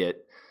 so be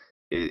it.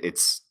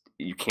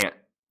 You can't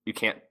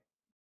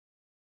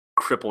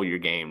cripple your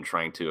game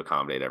trying to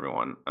accommodate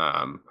everyone.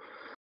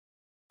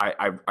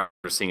 I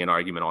was seeing an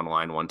argument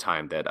online one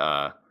time that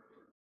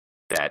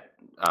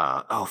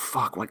oh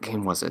fuck, what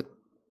game was it?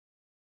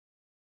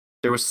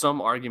 There was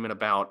some argument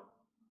about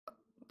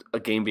a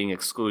game being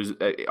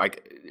excluded,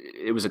 like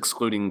it was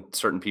excluding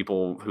certain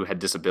people who had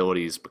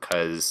disabilities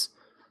because,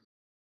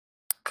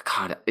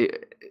 God,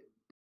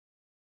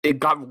 it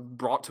got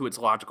brought to its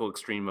logical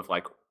extreme of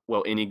like,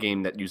 well, any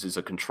game that uses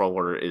a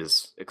controller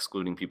is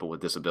excluding people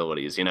with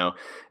disabilities,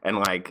 and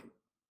like,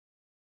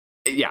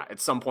 yeah, at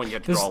some point you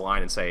have to draw a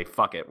line and say,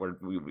 fuck it,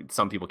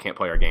 some people can't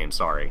play our game,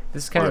 sorry.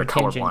 This is kind of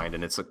colorblind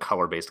and it's a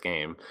color-based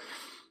game.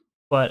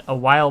 But a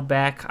while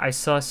back, I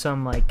saw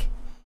some like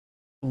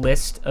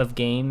list of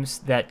games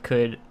that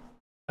could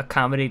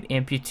accommodate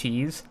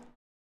amputees.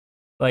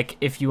 Like,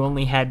 if you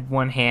only had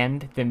one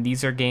hand, then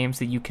these are games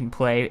that you can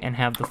play and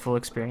have the full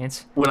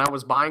experience. When I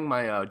was buying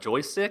my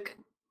joystick,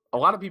 a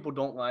lot of people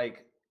don't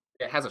like,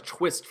 it has a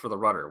twist for the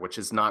rudder, which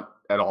is not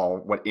at all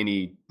what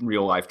any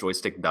real-life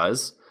joystick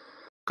does,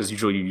 because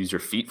usually you use your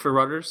feet for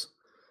rudders.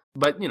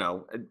 But,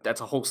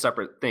 that's a whole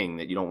separate thing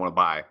that you don't want to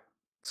buy.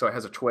 So it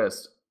has a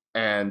twist.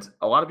 And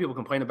a lot of people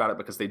complain about it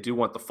because they do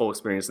want the full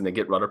experience and they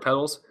get rudder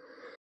pedals.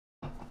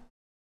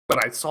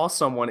 But I saw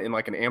someone in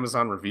like an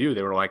Amazon review,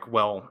 they were like,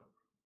 well,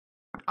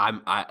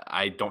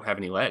 I don't have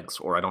any legs,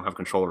 or I don't have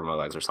control over my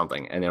legs or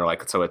something. And they're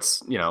like, so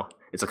it's,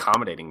 it's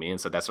accommodating me. And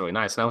so that's really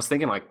nice. And I was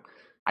thinking, like,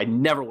 I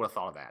never would have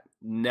thought of that.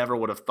 Never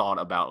would have thought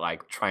about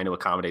like trying to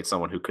accommodate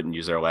someone who couldn't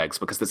use their legs,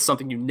 because that's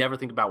something you never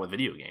think about with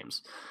video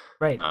games.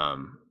 Right.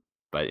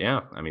 But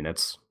yeah, I mean,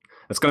 that's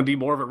going to be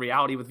more of a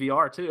reality with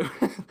VR too.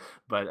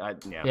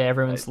 But yeah,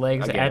 everyone's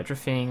legs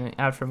atrophying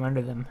out from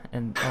under them,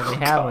 and all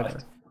they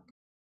have.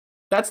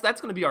 That's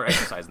going to be our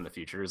exercise in the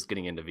future, is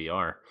getting into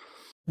VR.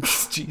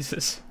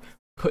 Jesus,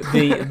 put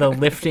the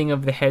lifting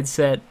of the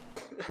headset,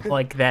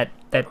 like that.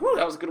 Whew,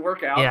 that was a good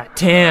workout. Yeah,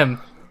 damn.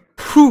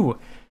 Whew.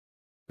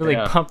 Really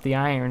pumped the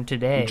iron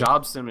today.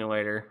 Job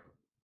Simulator.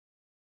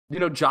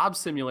 Job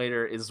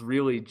Simulator is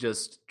really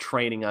just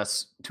training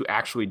us to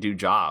actually do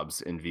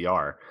jobs in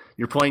VR.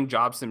 You're playing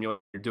Job Simulator,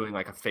 you're doing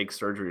like a fake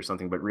surgery or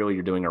something, but really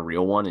you're doing a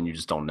real one and you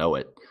just don't know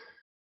it.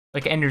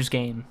 Like Ender's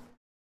Game.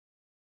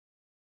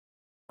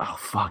 Oh,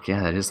 fuck,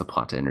 yeah, that is the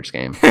plot to Ender's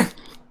Game.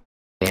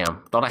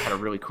 Damn, thought I had a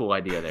really cool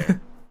idea there.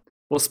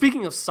 Well,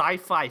 speaking of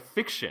sci-fi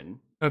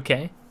fiction...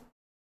 Okay.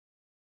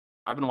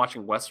 I've been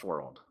watching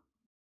Westworld.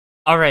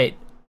 All right.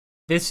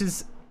 This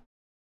is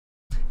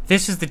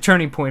the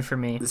turning point for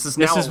me. This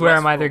is where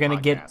I'm either going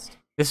to get...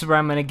 This is where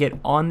I'm going to get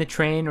on the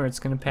train, or it's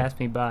going to pass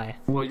me by.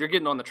 Well, you're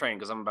getting on the train,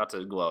 because I'm about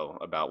to glow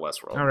about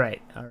Westworld. All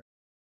right.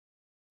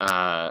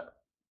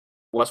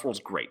 Westworld's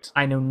great.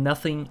 I know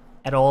nothing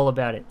at all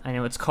about it. I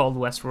know it's called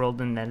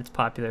Westworld and that it's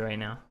popular right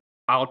now.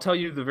 I'll tell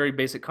you the very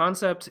basic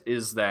concept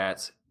is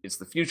that it's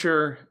the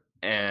future,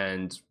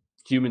 and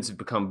humans have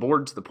become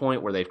bored to the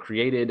point where they've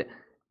created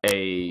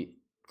a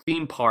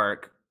theme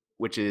park,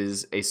 which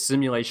is a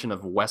simulation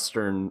of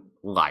Western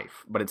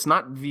life. But it's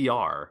not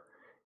VR.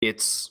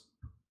 It's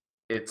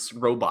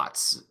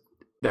robots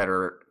that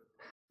you're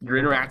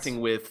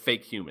interacting with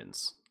fake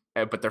humans,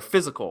 but they're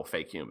physical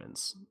fake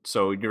humans.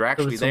 So you're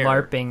actually there.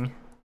 LARPing.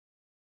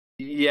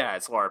 Yeah,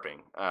 it's LARPing.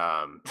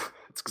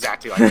 It's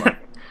exactly like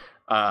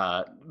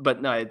LARPing.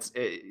 But no, it's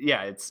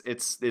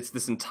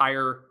this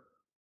entire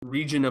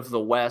region of the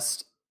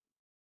West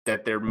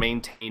that they're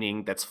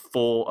maintaining that's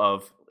full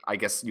of, I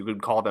guess you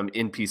could call them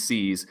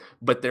NPCs,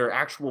 but they're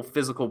actual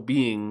physical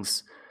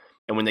beings.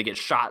 And when they get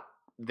shot,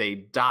 they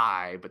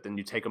die, but then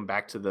you take them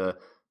back to the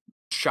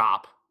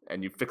shop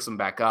and you fix them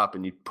back up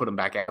and you put them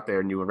back out there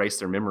and you erase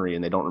their memory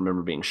and they don't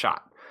remember being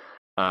shot.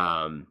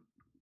 And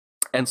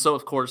so,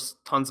 of course,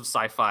 tons of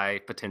sci-fi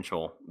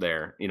potential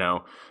there,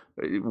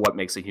 what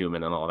makes a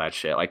human and all that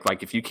shit.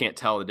 Like if you can't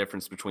tell the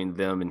difference between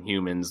them and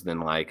humans,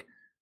 then like,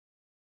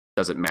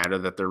 does it matter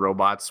that they're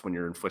robots when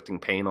you're inflicting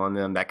pain on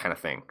them? That kind of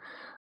thing.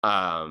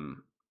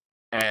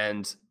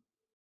 And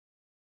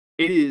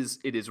it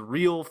is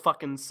real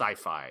fucking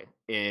sci-fi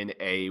in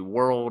a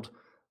world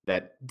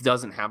that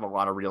doesn't have a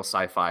lot of real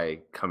sci-fi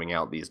coming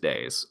out these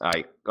days.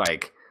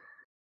 Like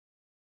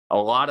a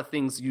lot of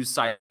things use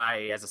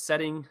sci-fi as a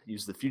setting,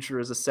 use the future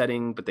as a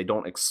setting, but they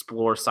don't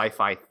explore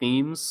sci-fi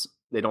themes.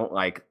 They don't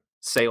like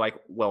say like,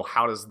 well,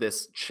 how does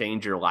this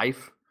change your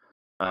life?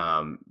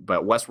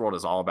 But Westworld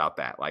is all about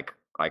that. Like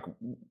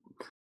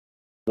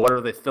what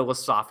are the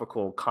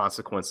philosophical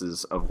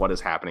consequences of what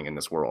is happening in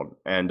this world?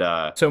 And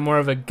so more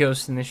of a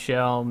Ghost in the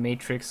Shell,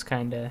 Matrix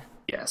kind of.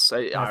 Yes,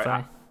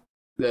 yeah.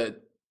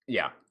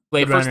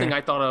 Blade the first Runner. thing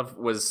I thought of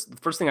was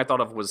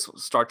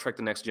Star Trek: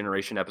 The Next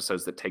Generation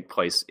episodes that take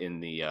place in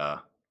the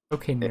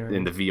in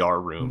the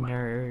VR room.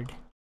 Nerd.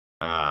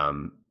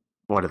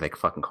 What do they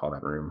fucking call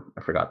that room?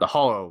 I forgot. The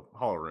holo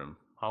room.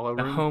 Holo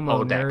room.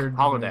 Holodeck.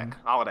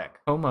 Holodeck.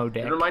 Homo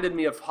deck. It reminded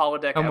me of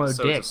holodeck Homo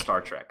episodes dick. of Star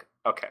Trek.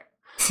 Okay.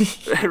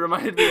 It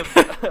reminded me of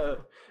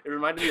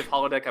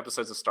holodeck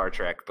episodes of Star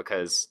Trek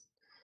because,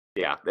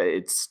 yeah,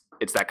 it's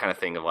that kind of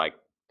thing of like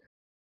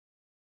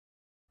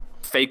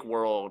fake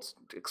world,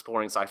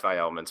 exploring sci-fi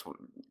elements,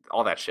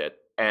 all that shit,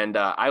 and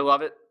I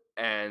love it.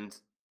 And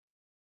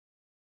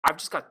I've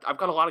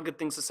got a lot of good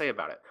things to say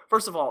about it.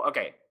 First of all,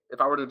 okay, if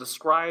I were to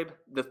describe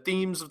the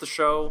themes of the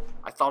show,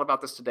 I thought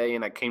about this today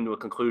and I came to a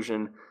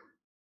conclusion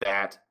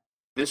that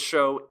this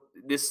show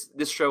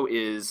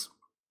is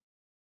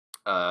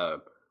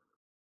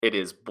it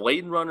is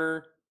Blade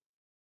Runner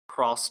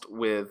crossed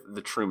with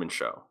The Truman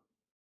Show.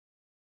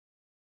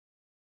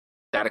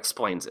 That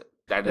explains it.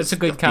 That's a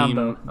good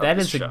combo. That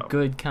is a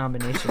good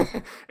combination.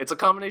 It's a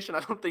combination I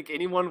don't think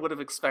anyone would have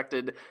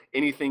expected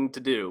anything to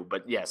do.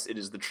 But yes, it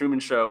is The Truman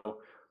Show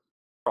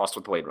crossed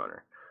with Blade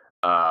Runner.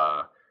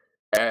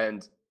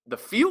 And the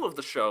feel of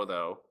the show,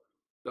 though,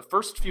 the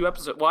first few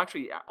episodes, well,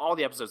 actually, all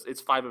the episodes, it's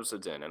 5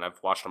 episodes in, and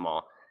I've watched them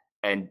all.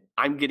 And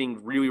I'm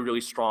getting really,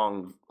 really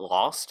strong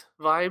Lost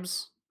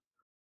vibes.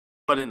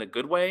 But in a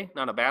good way,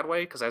 not a bad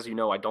way, because as you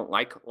know, I don't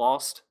like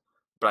Lost.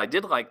 But I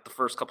did like the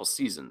first couple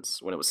seasons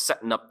when it was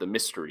setting up the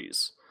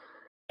mysteries.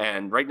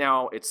 And right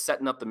now, it's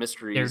setting up the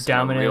mysteries. Their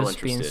dominoes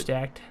being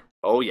stacked.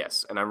 Oh,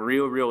 yes. And I'm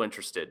real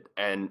interested.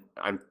 And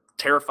I'm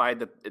terrified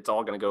that it's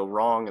all going to go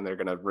wrong and they're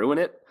going to ruin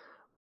it.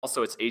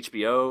 Also, it's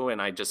HBO,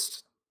 and I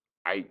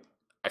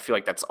feel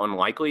like that's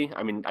unlikely.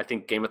 I mean, I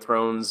think Game of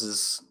Thrones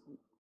is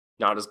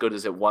not as good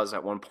as it was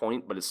at one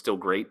point, but it's still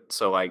great.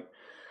 So, like,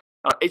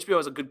 HBO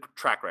has a good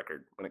track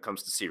record when it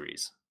comes to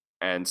series,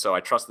 and so I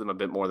trust them a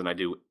bit more than I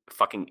do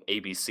fucking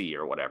ABC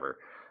or whatever.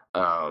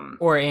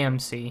 Or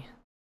AMC.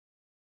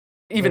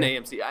 Even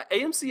AMC.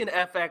 AMC and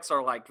FX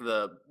are like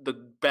the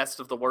best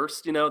of the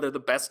worst, you know? They're the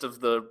best of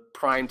the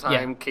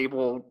primetime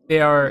cable.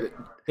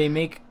 They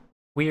make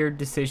weird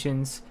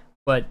decisions,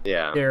 but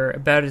they're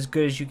about as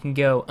good as you can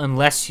go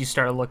unless you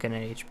start looking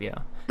at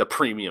HBO. The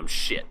premium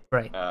shit.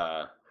 Right.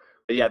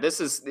 Yeah, this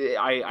is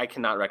I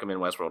cannot recommend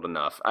Westworld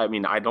enough. I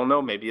mean, I don't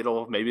know, maybe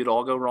it'll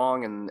all go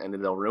wrong and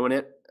they'll ruin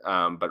it.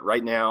 But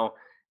right now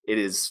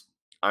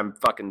I'm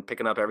fucking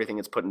picking up everything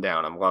it's putting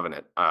down. I'm loving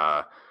it.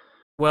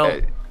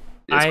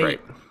 It's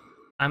great.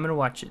 I'm gonna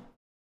watch it.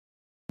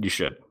 You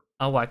should.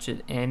 I'll watch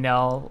it, and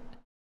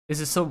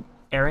is it still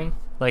airing?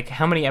 Like,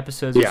 how many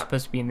episodes are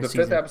supposed to be in the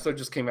season? The 5th episode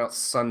just came out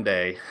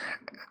Sunday.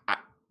 I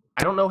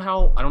don't know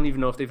how. I don't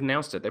even know if they've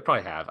announced it. They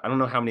probably have. I don't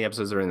know how many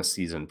episodes are in the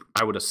season.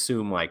 I would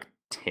assume like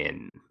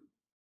 10.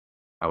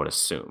 I would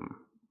assume.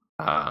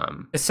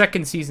 The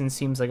second season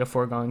seems like a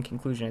foregone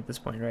conclusion at this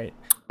point, right?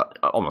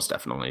 Almost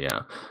definitely,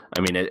 yeah.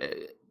 I mean,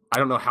 I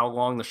don't know how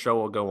long the show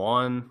will go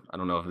on. I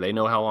don't know if they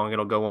know how long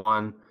it'll go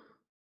on.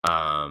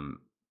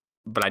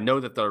 But I know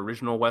that the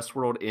original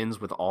Westworld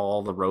ends with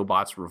all the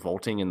robots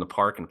revolting in the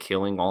park and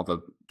killing all the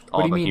humans.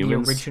 What do you mean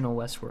the original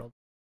Westworld?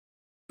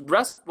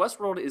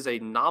 Westworld is a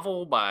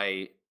novel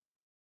by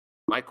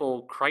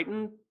Michael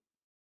Crichton.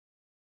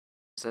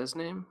 Is that his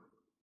name?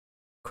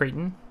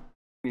 Crichton?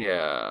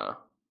 Yeah.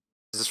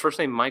 Is his first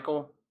name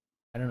Michael?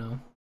 I don't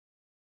know.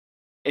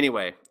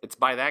 Anyway, it's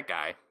by that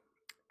guy.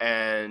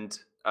 And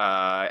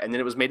then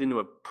it was made into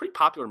a pretty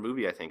popular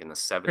movie, I think, in the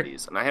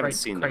 70s. And I haven't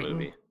seen the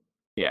movie.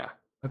 Yeah.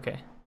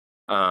 Okay.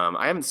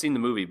 I haven't seen the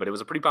movie, but it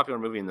was a pretty popular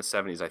movie in the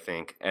 70s, I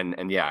think.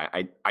 And yeah,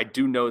 I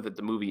do know that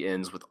the movie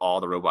ends with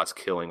all the robots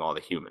killing all the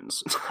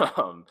humans.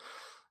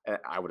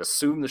 I would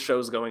assume the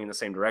show's going in the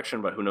same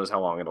direction, but who knows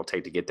how long it'll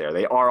take to get there.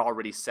 They are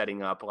already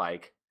setting up,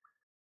 like,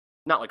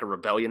 not like a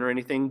rebellion or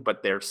anything,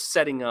 but they're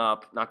setting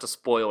up, not to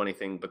spoil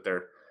anything, but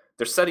they're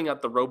setting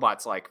up the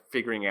robots, like,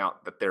 figuring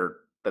out that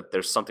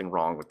there's something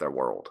wrong with their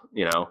world,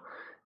 you know?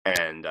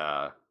 And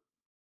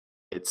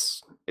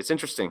it's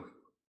interesting.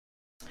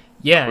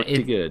 Yeah,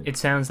 it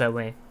sounds that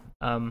way.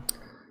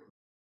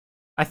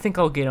 I think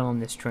I'll get on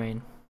this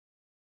train.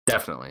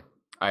 Definitely.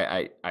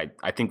 I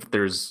think that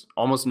there's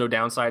almost no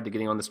downside to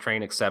getting on this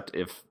train, except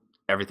if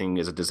everything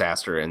is a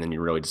disaster and then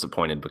you're really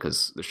disappointed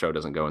because the show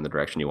doesn't go in the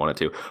direction you want it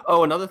to.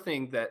 Oh, another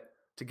thing that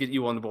to get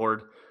you on the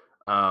board,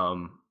 I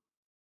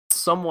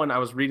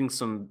was reading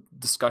some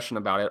discussion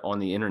about it on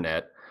the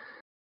internet,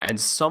 and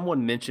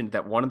someone mentioned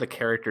that one of the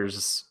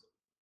characters,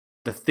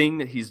 the thing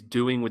that he's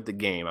doing with the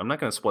game, I'm not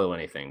going to spoil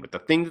anything, but the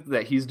thing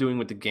that he's doing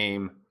with the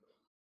game,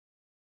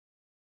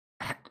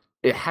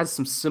 it has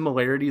some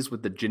similarities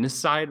with the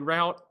genocide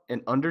route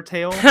in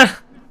Undertale.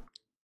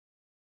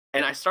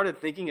 And I started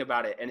thinking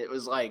about it, and it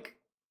was like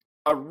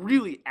a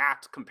really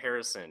apt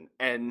comparison.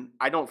 And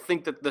I don't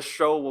think that the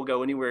show will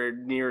go anywhere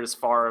near as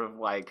far of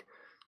like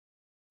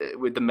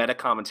with the meta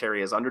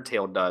commentary as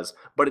Undertale does,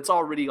 but it's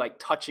already like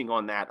touching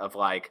on that of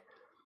like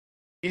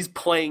he's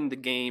playing the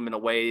game in a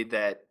way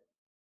that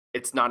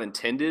it's not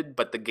intended,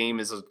 but the game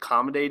is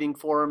accommodating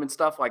for him and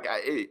stuff. Like,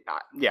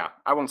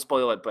 I won't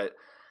spoil it, but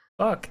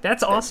fuck,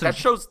 that's awesome. That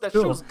show's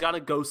gonna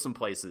go some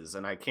places,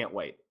 and I can't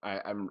wait.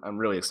 I'm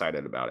really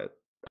excited about it.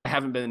 I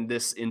haven't been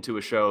this into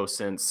a show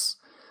since,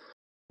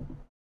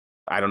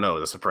 I don't know,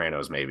 The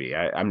Sopranos. Maybe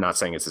I'm not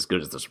saying it's as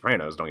good as The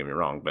Sopranos. Don't get me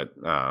wrong, but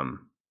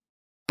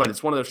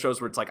it's one of those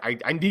shows where it's like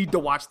I need to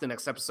watch the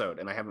next episode,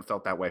 and I haven't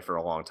felt that way for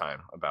a long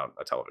time about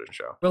a television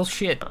show. Well,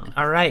 shit.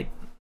 All right,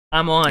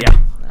 I'm on. Yeah.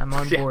 I'm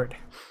on board.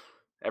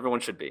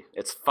 Everyone should be.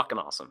 It's fucking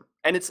awesome,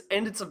 and it's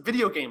a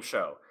video game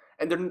show,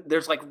 and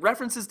there's like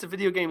references to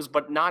video games,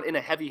 but not in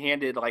a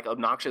heavy-handed, like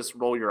obnoxious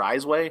roll your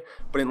eyes way,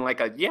 but in like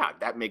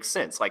that makes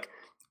sense. Like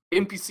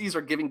NPCs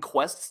are giving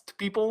quests to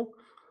people,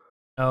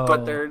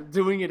 but they're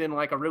doing it in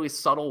like a really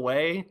subtle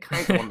way.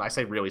 Kind of, when I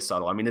say really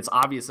subtle, I mean it's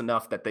obvious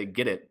enough that they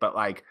get it, but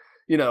like,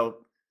 you know,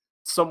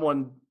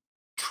 someone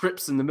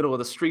trips in the middle of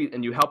the street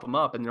and you help them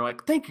up, and they're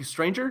like, "Thank you,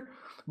 stranger.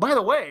 By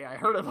the way, I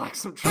heard of like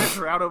some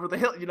treasure out over the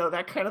hill," you know,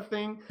 that kind of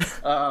thing.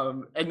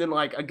 And then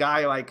like a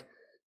guy like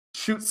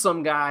shoots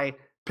some guy,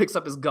 picks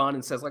up his gun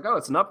and says like, "Oh,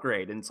 it's an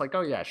upgrade." And it's like,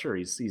 "Oh yeah, sure,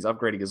 he's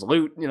upgrading his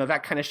loot," you know,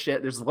 that kind of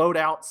shit. There's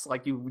loadouts,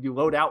 like you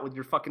load out with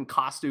your fucking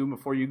costume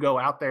before you go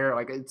out there.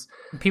 Like it's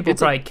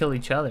probably kill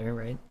each other,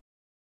 right?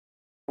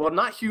 Well,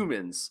 not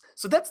humans.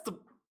 So that's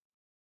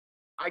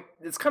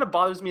it's kind of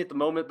bothers me at the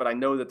moment, but I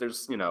know that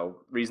there's, you know,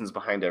 reasons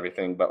behind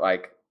everything. But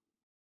like,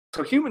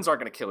 so humans aren't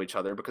going to kill each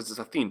other because it's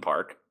a theme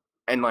park,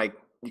 and like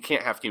you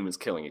can't have humans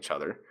killing each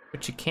other.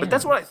 But you can. But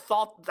that's what I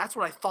thought. That's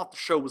what I thought the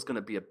show was going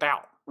to be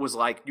about. Was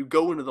like you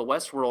go into the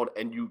Westworld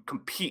and you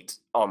compete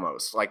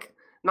almost, like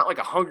not like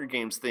a Hunger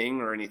Games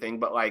thing or anything,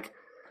 but like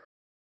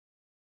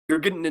you're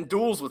getting in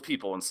duels with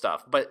people and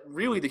stuff. But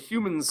really, the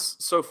humans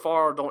so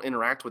far don't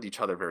interact with each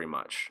other very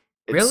much.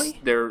 Really?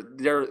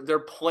 They're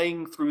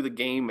playing through the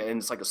game, and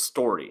it's like a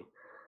story.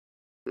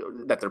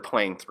 that they're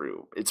playing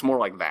through. It's more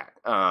like that.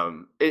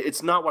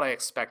 It's not what I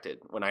expected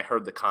when I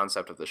heard the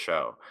concept of the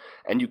show.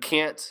 And you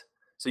can't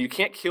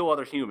kill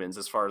other humans.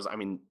 As far as, I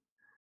mean,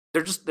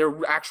 they're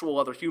actual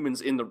other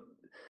humans in the,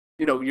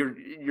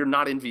 you're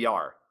not in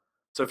VR.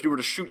 So if you were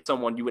to shoot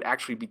someone, you would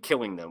actually be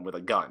killing them with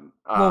a gun.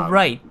 Well,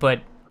 right,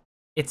 but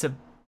it's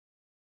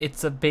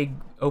a big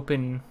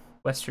open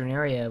Western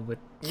area with.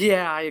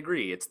 Yeah, I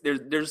agree.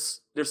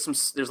 There's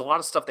a lot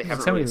of stuff they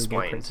haven't really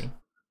explained.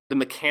 The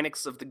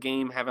mechanics of the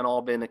game haven't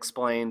all been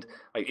explained.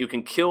 Like, you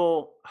can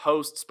kill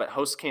hosts, but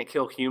hosts can't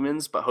kill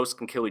humans, but hosts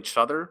can kill each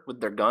other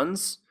with their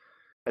guns.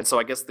 And so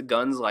I guess the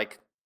guns, like,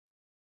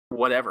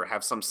 whatever,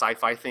 have some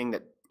sci-fi thing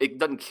that it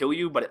doesn't kill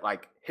you, but it,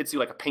 like, hits you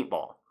like a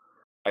paintball.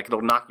 Like,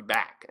 it'll knock you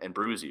back and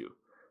bruise you.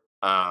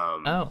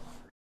 Oh.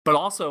 But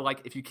also,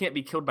 like, if you can't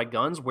be killed by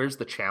guns, where's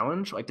the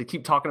challenge? Like, they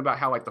keep talking about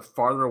how, like, the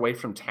farther away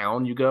from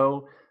town you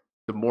go,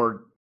 the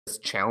more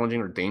challenging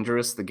or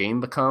dangerous the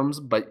game becomes,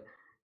 but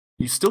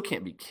you still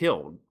can't be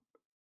killed.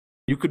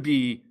 You could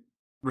be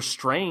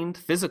restrained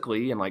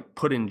physically and, like,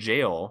 put in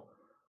jail,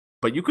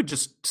 but you could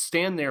just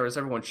stand there as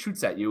everyone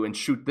shoots at you and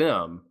shoot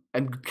them,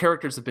 and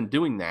characters have been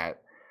doing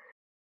that.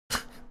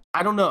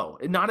 I don't know.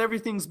 Not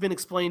everything's been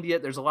explained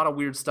yet. There's a lot of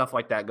weird stuff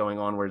like that going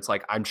on where it's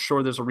like, I'm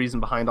sure there's a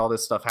reason behind all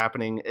this stuff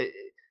happening.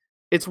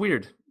 It's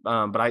weird,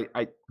 but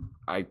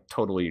I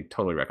totally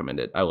recommend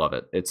it. I love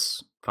it.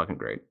 It's fucking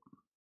great.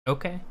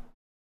 Okay.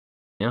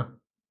 Yeah.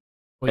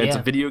 Well, it's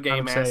a video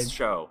game ass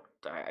show.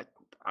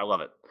 I love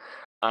it.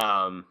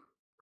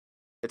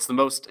 It's the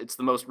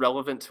most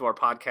relevant to our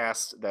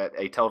podcast that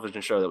a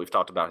television show that we've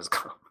talked about has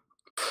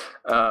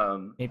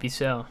come. Maybe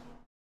so.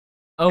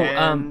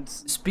 Oh,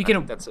 speaking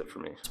of, that's it for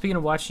me. Speaking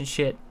of watching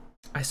shit,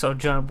 I saw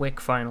John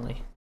Wick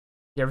finally.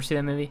 You ever see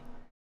that movie?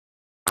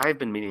 I've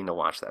been meaning to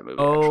watch that movie.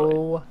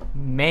 Oh,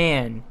 actually.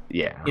 Man,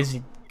 yeah, is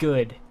it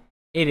good?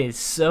 It is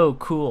so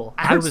cool.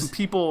 I heard some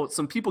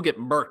people get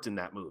murked in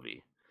that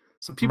movie.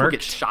 Some people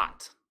get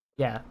shot.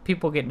 Yeah,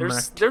 people get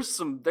murked.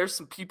 There's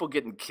some people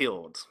getting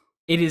killed.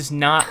 It is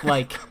not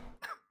like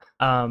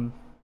the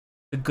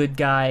good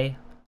guy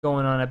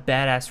going on a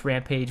badass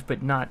rampage,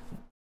 but not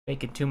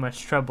making too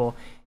much trouble.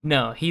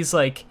 No, he's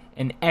like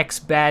an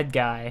ex-bad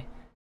guy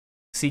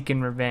seeking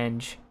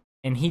revenge,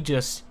 and he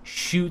just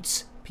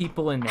shoots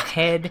people in the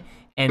head,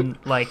 and,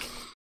 like,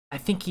 I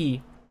think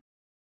he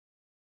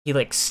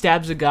like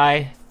stabs a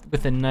guy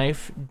with a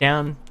knife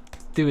down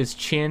through his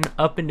chin,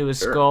 up into his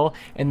skull,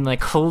 and,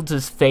 like, holds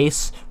his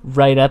face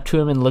right up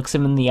to him and looks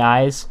him in the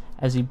eyes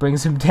as he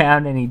brings him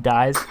down and he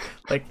dies.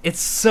 Like,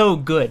 it's so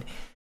good.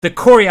 The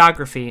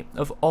choreography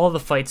of all the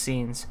fight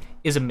scenes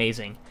is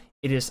amazing.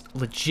 It is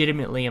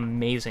legitimately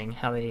amazing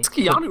how they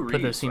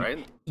put those scenes.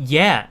 Right?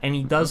 Yeah, and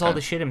he does all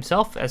the shit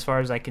himself, as far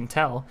as I can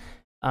tell,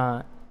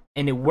 and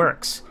it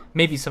works.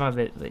 Maybe some of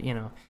it,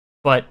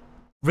 but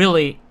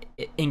really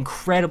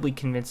incredibly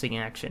convincing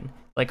action.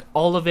 Like,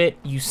 all of it,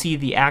 you see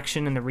the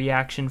action and the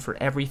reaction for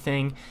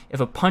everything. If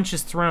a punch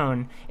is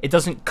thrown, it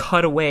doesn't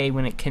cut away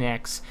when it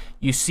connects.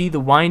 You see the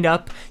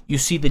wind-up, you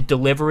see the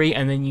delivery,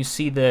 and then you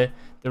see the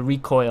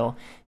recoil.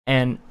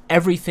 And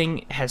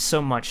everything has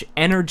so much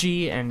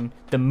energy, and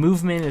the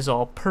movement is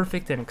all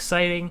perfect and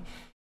exciting.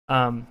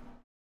 And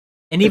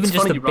even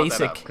just the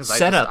basic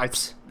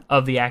setups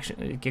of the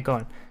action. Get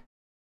going.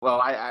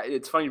 Well,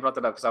 it's funny you brought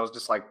that up, because I was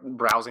just, like,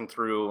 browsing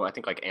through, I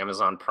think, like,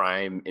 Amazon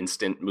Prime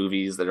instant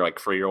movies that are, like,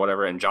 free or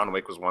whatever, and John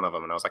Wick was one of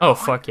them, and I was like, oh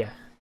fuck yeah,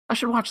 I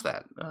should watch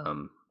that.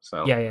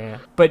 So yeah.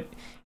 But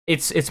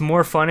it's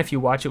more fun if you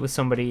watch it with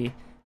somebody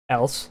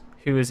else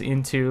who is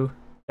into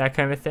that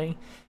kind of thing.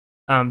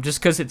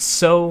 Just because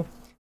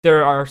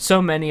there are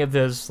so many of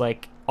those,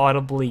 like,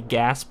 audibly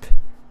gasp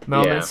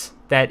moments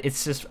that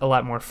it's just a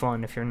lot more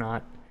fun if you're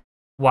not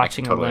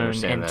watching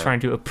alone and trying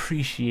to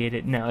appreciate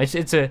it. No,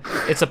 it's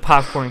a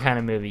popcorn kind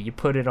of movie. You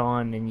put it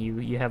on and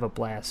you have a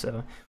blast.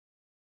 So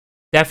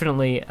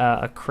definitely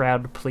a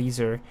crowd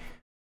pleaser.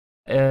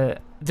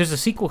 There's a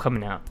sequel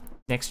coming out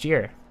next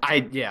year.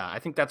 I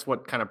think that's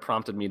what kind of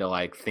prompted me to,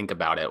 like, think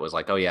about it. Was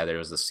like, oh yeah, there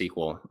was a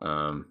sequel.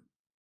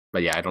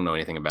 But yeah, I don't know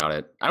anything about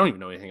it. I don't even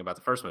know anything about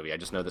the first movie. I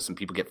just know that some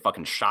people get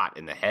fucking shot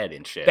in the head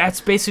and shit.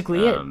 That's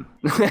basically it.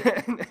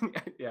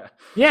 Yeah.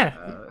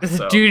 Yeah.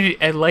 The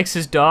dude likes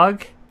his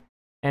dog,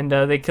 and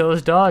they kill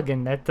his dog,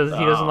 and he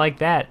doesn't like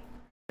that.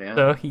 Yeah.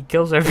 So he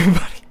kills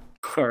everybody.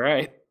 All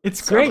right.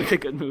 It's great. Sounds like a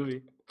good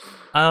movie.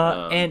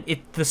 And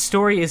the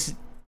story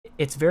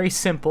it's very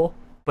simple,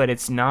 but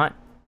it's not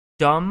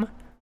dumb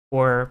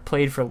or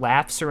played for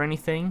laughs or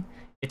anything.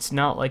 It's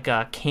not like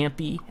a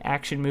campy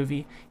action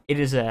movie. It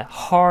is a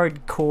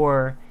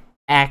hardcore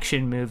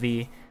action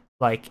movie,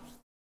 like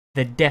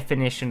the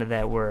definition of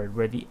that word,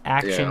 where the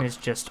action is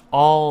just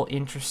all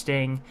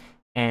interesting,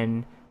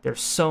 and there's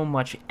so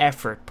much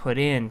effort put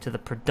into the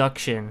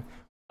production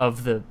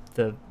of the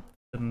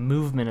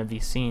movement of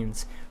these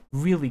scenes.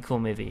 Really cool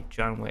movie,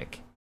 John Wick.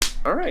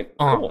 All right,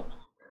 cool.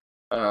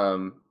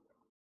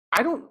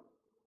 I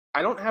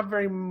don't have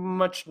very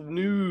much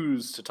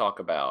news to talk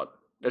about.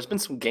 There's been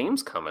some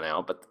games coming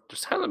out, but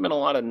there's hasn't been a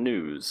lot of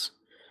news.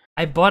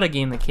 I bought a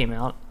game that came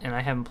out, and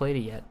I haven't played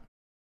it yet.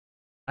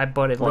 I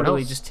bought it What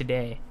literally else? just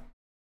today.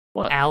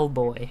 What?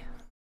 Owlboy.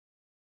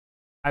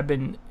 I've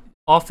been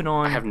off and I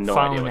on have no idea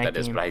following what that that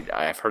is, game. but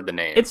I've heard the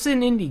name. It's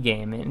an indie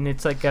game, and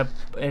it's like a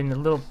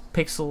little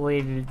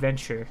pixelated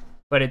adventure,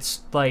 but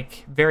it's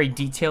like very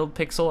detailed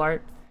pixel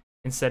art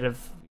instead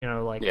of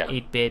like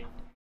 8-bit.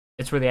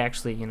 It's where they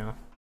actually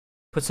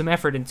put some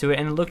effort into it,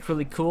 and it looked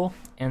really cool.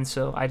 And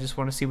so I just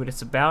want to see what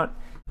it's about.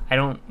 I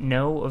don't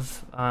know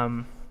of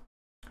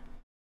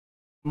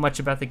much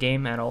about the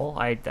game at all.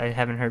 I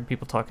haven't heard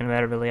people talking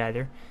about it really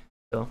either.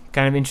 So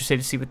kind of interested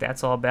to see what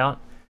that's all about.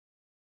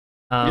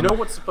 You know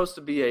what's supposed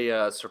to be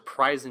a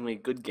surprisingly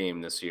good game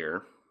this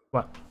year?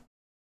 What?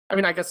 I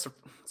mean, I guess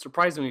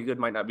surprisingly good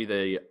might not be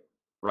the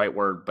right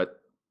word, but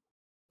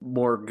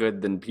more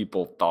good than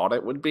people thought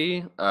it would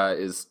be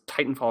is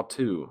Titanfall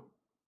 2. Is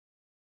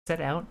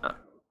that out?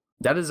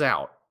 That is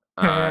out.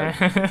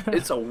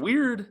 It's a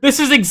weird... This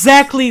is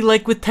exactly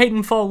like with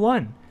Titanfall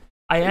 1.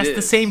 I asked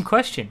the same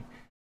question.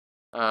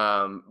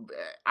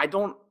 I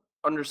don't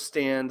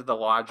understand the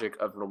logic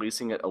of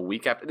releasing it a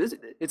week after.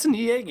 It's an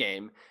EA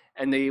game,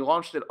 and they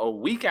launched it a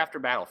week after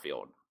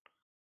Battlefield.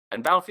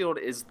 And Battlefield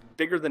is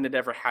bigger than it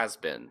ever has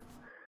been.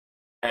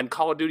 And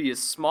Call of Duty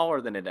is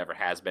smaller than it ever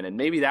has been. And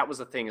maybe that was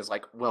the thing, is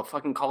like, well,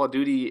 fucking Call of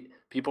Duty,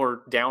 people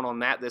are down on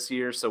that this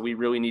year, so we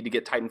really need to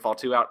get Titanfall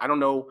 2 out. I don't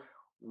know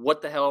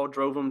what the hell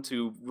drove them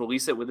to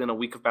release it within a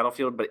week of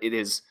Battlefield, but it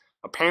has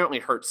apparently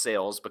hurt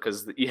sales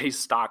because the EA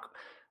stock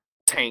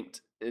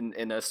tanked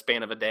in a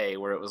span of a day,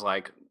 where it was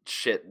like,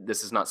 shit,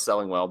 this is not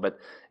selling well. But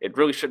it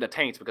really shouldn't have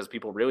tanked, because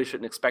people really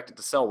shouldn't expect it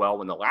to sell well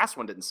when the last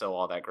one didn't sell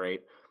all that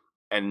great.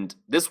 And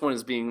this one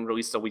is being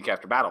released a week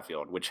after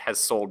Battlefield, which has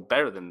sold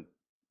better than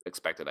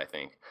expected, I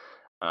think.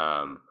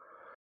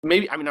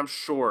 Maybe, I mean, I'm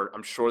sure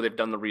they've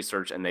done the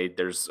research, and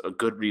there's a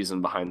good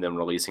reason behind them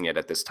releasing it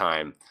at this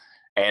time.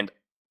 And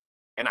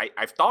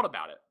I've thought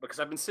about it, because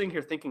I've been sitting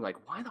here thinking, like,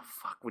 why the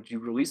fuck would you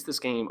release this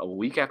game a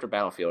week after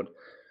Battlefield?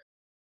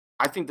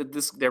 I think that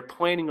they're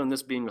planning on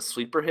this being a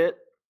sleeper hit,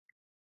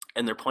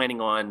 and they're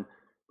planning on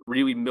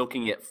really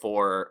milking it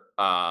for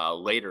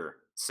later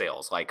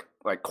sales, like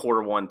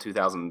Q1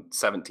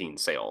 2017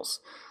 sales.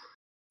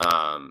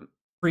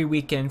 Free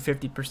weekend,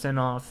 50%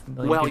 off.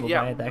 Buy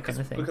it, that kind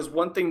of thing. Because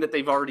one thing that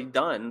they've already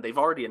done, they've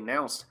already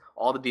announced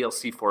all the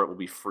DLC for it will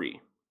be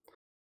free.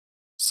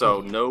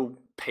 So no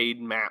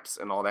paid maps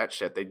and all that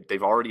shit.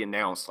 They've already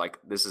announced, like,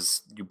 this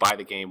is, you buy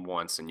the game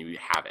once and you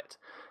have it.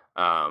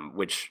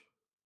 Which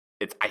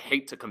I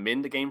hate to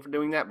commend the game for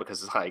doing that,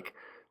 because it's like,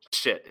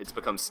 shit, it's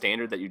become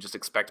standard that you just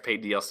expect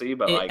paid DLC.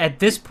 But at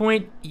this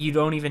point, you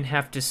don't even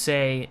have to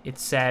say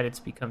it's sad it's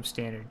become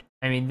standard.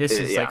 I mean, this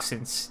is like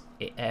since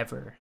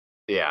ever.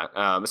 Yeah,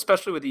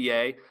 especially with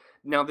EA.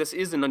 Now, this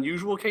is an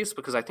unusual case,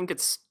 because I think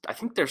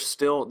they're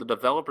still, the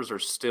developers are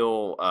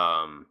still,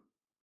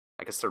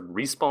 I guess they're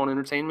Respawn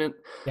Entertainment.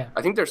 Yeah.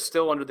 I think they're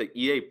still under the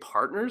EA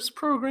Partners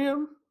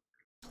program,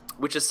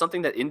 which is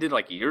something that ended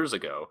like years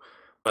ago,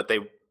 but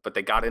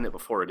they got in it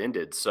before it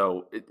ended.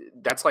 So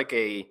that's like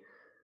a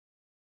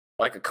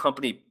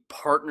company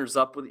partners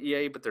up with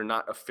EA, but they're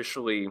not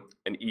officially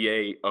an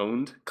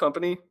EA-owned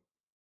company.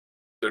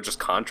 They're just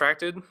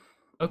contracted.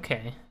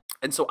 Okay.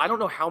 And so I don't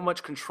know how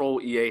much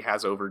control EA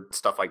has over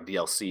stuff like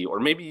DLC,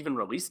 or maybe even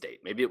release date.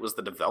 Maybe it was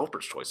the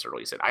developer's choice to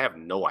release it. I have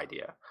no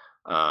idea.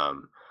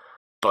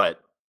 But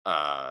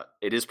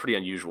it is pretty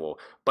unusual.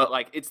 But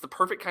like, it's the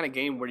perfect kind of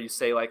game where you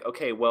say, like,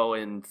 okay, well,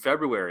 in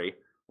February,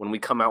 when we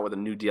come out with a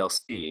new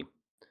DLC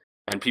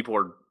and people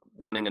are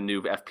running a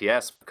new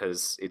FPS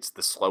because it's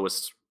the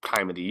slowest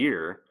time of the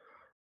year,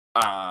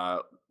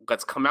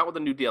 let's come out with a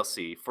new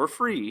DLC for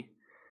free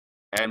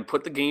and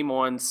put the game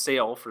on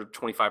sale for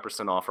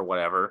 25% off or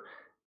whatever.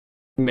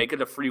 Make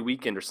it a free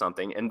weekend or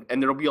something, and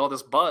there'll be all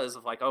this buzz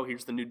of like, oh,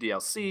 here's the new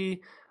DLC.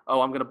 Oh,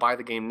 I'm gonna buy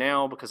the game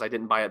now because I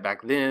didn't buy it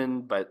back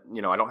then, but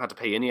I don't have to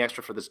pay any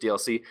extra for this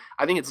DLC.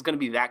 I think it's gonna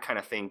be that kind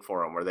of thing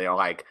for them, where they are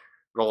like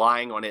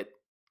relying on it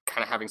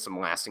kind of having some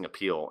lasting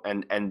appeal.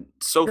 And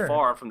so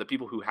far, from the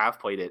people who have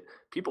played it,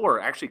 people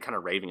are actually kind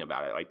of raving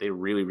about it. Like, they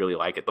really, really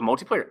like it. The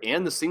multiplayer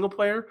and the single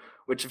player,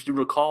 which, if you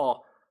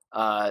recall,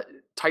 Titanfall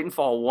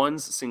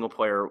 1's single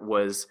player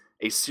was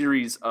a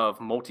series of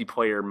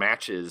multiplayer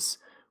matches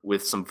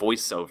with some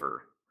voiceover.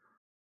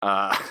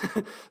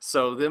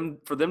 So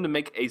for them to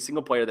make a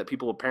single player that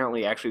people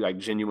apparently actually like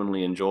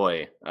genuinely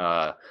enjoy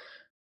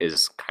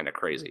is kind of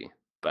crazy.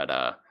 But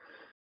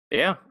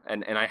yeah,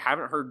 and I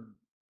haven't heard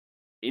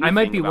anything. I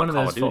might be about one of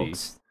Call those Duty.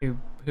 folks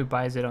who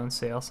buys it on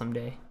sale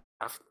someday.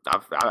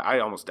 I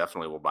almost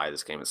definitely will buy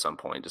this game at some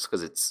point, just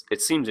because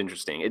it seems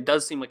interesting. It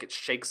does seem like it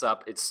shakes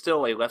up. It's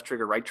still a left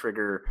trigger, right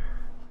trigger,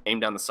 aim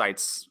down the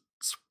sights,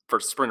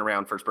 for sprint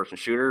around first person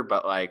shooter,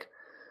 but like,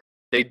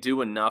 they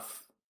do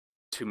enough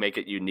to make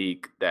it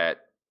unique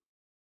that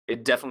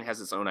it definitely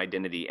has its own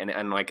identity.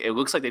 And like, it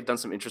looks like they've done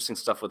some interesting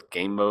stuff with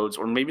game modes,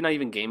 or maybe not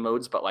even game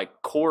modes, but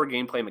like core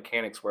gameplay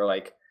mechanics, where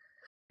like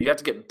you have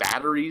to get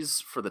batteries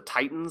for the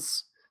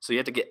Titans. So you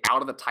have to get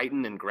out of the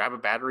Titan and grab a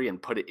battery and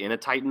put it in a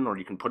Titan, or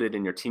you can put it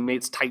in your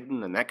teammate's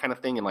Titan and that kind of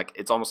thing. And like,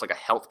 it's almost like a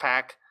health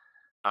pack.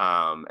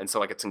 And so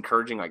like, it's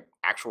encouraging like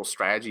actual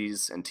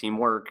strategies and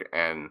teamwork,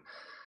 and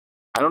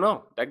I don't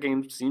know. That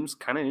game seems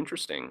kind of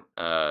interesting.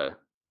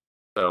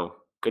 So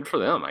good for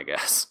them, I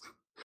guess.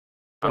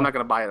 I'm not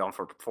going to buy it on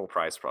for full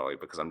price probably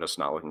because I'm just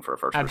not looking for a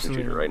first-person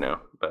shooter right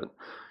now. But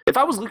if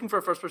I was looking for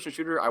a first-person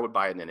shooter, I would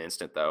buy it in an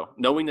instant, though.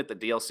 Knowing that the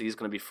DLC is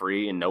going to be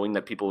free and knowing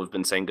that people have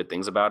been saying good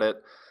things about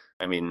it,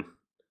 I mean,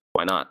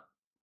 why not?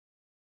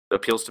 It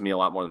appeals to me a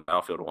lot more than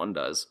Battlefield 1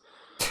 does.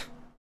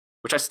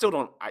 Which I still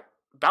don't...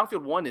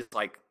 Battlefield 1 is,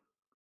 like,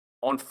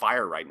 on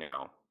fire right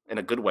now. In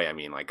a good way, I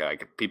mean. Like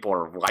people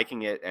are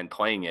liking it and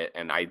playing it,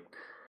 and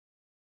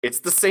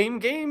it's the same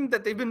game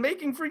that they've been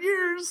making for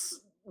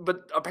years...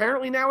 But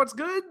apparently now it's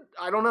good?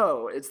 I don't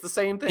know. It's the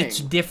same thing. It's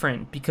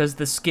different because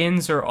the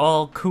skins are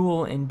all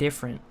cool and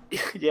different.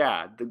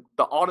 Yeah,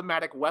 the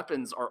automatic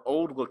weapons are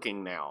old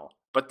looking now,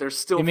 but they're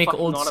still they make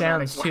old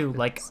sounds weapons. Too,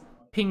 like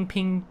ping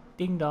ping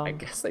ding dong. I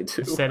guess they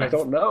do. Instead I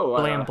don't know.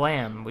 Blam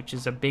blam, which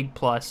is a big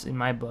plus in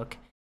my book.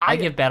 I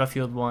give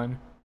Battlefield 1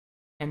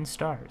 10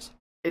 stars.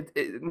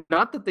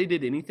 Not that they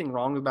did anything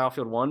wrong with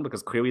Battlefield 1,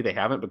 because clearly they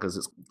haven't, because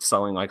it's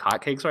selling like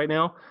hotcakes right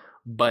now,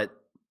 but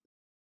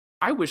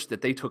I wish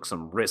that they took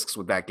some risks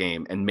with that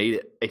game and made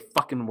it a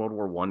fucking World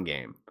War I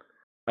game.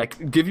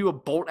 Like, give you a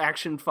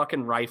bolt-action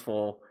fucking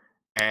rifle,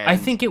 and... I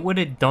think it would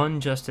have done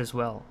just as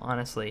well,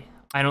 honestly.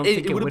 I don't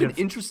think it would have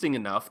been interesting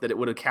enough that it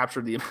would have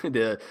captured the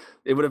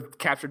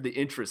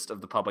interest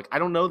of the public. I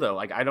don't know, though.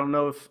 Like, I don't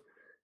know if...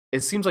 It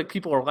seems like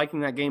people are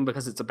liking that game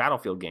because it's a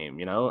Battlefield game,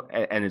 you know?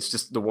 And it's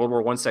just... The World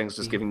War I setting is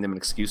just giving them an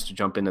excuse to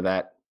jump into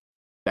that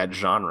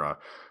genre.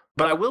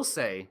 But I will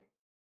say,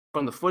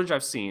 from the footage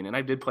I've seen, and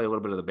I did play a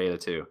little bit of the beta,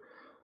 too,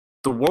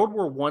 the World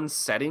War I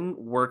setting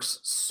works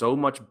so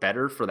much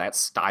better for that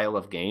style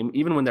of game,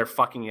 even when they're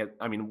fucking it.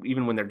 I mean,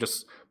 even when they're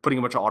just putting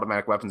a bunch of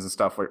automatic weapons and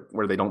stuff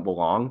where they don't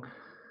belong.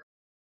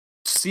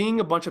 Seeing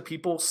a bunch of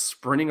people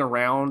sprinting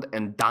around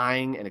and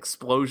dying and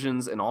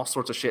explosions and all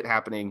sorts of shit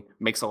happening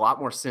makes a lot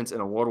more sense in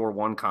a World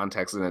War I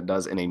context than it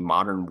does in a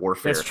modern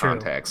warfare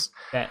context.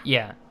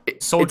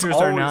 Soldiers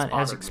are not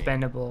as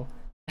expendable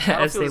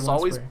as they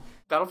once were.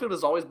 Battlefield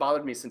has always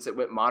bothered me since it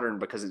went modern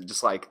because it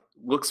just like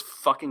looks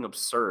fucking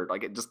absurd.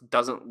 Like it just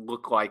doesn't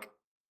look like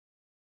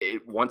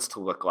it wants to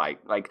look like.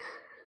 Like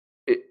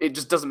it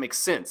just doesn't make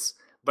sense.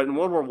 But in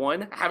World War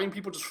I, having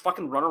people just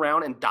fucking run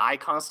around and die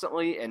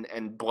constantly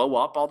and blow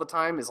up all the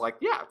time is like,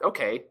 yeah,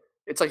 okay.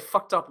 It's a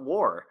fucked up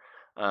war.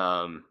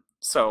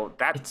 So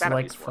that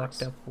like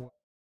fucked up war.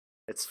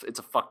 It's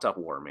a fucked up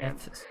war, man.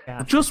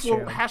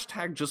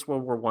 Hashtag just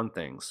World War I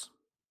things.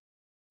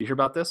 You hear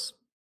about this?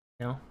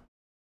 No.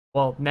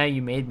 Well, now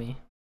you made me.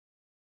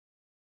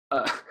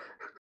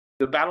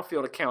 The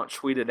Battlefield account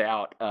tweeted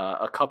out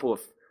a couple of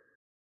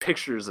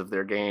pictures of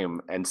their game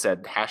and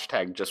said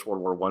hashtag just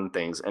World War I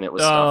things, and it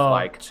was stuff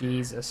like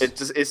Jesus. It's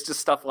just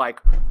stuff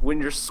like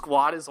when your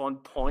squad is on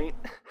point,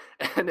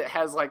 and it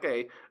has like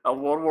a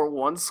World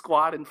War I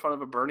squad in front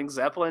of a burning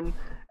Zeppelin,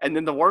 and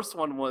then the worst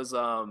one was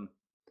when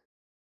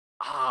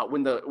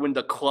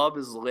the club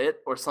is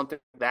lit or something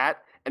like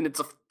that, and it's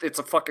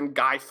a fucking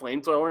guy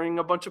flamethrowering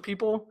a bunch of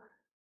people.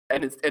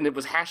 And it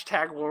was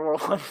hashtag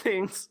World War I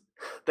things.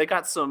 They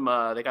got some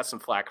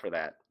flack for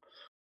that.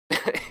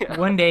 Yeah.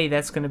 One day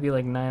that's gonna be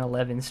like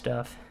 9/11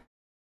 stuff.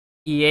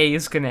 EA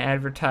is gonna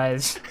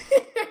advertise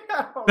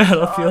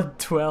Battlefield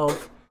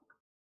 12,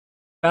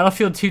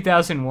 Battlefield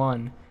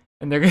 2001,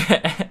 and they're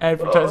gonna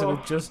advertise it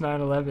with just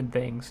 9/11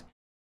 things.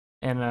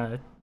 And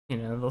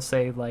they'll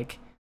say like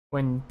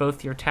when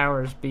both your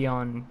towers be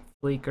on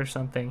fleek or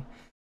something.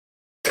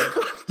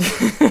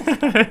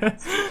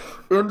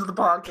 End of the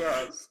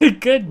podcast.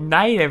 Good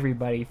night,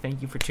 everybody.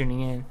 Thank you for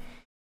tuning in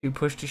to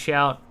Push to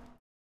Shout.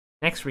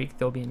 Next week,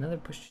 there'll be another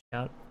Push to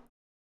Shout,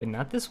 but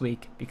not this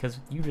week, because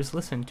you just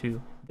listened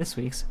to this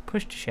week's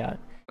Push to Shout.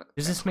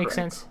 Does this make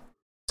sense?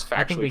 It's factually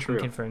I think we true.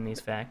 can confirm these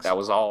facts. That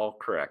was all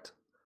correct.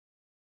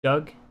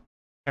 Doug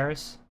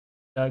Harris?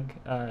 Doug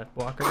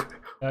Walker?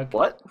 Doug?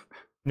 What?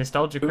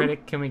 Nostalgia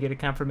Critic, can we get a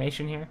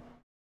confirmation here?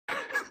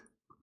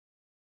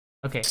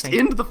 Okay, just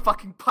end the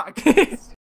fucking podcast.